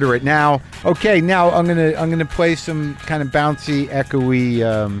pre-order it now. Okay, now I'm gonna play some kind of bouncy,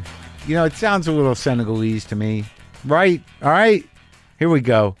 echoey. It sounds a little Senegalese to me, right? All right, here we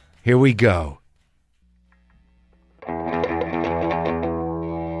go. Here we go.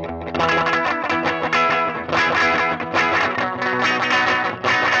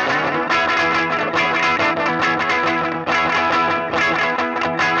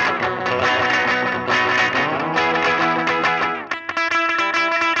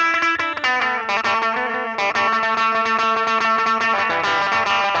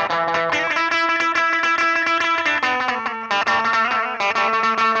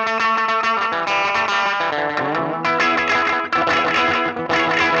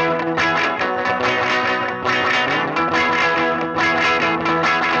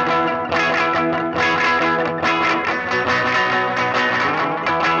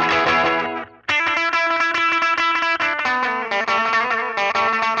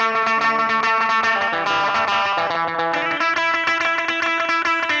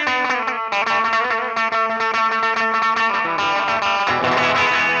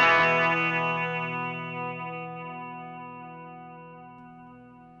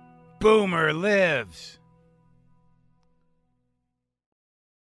 Boomer lives.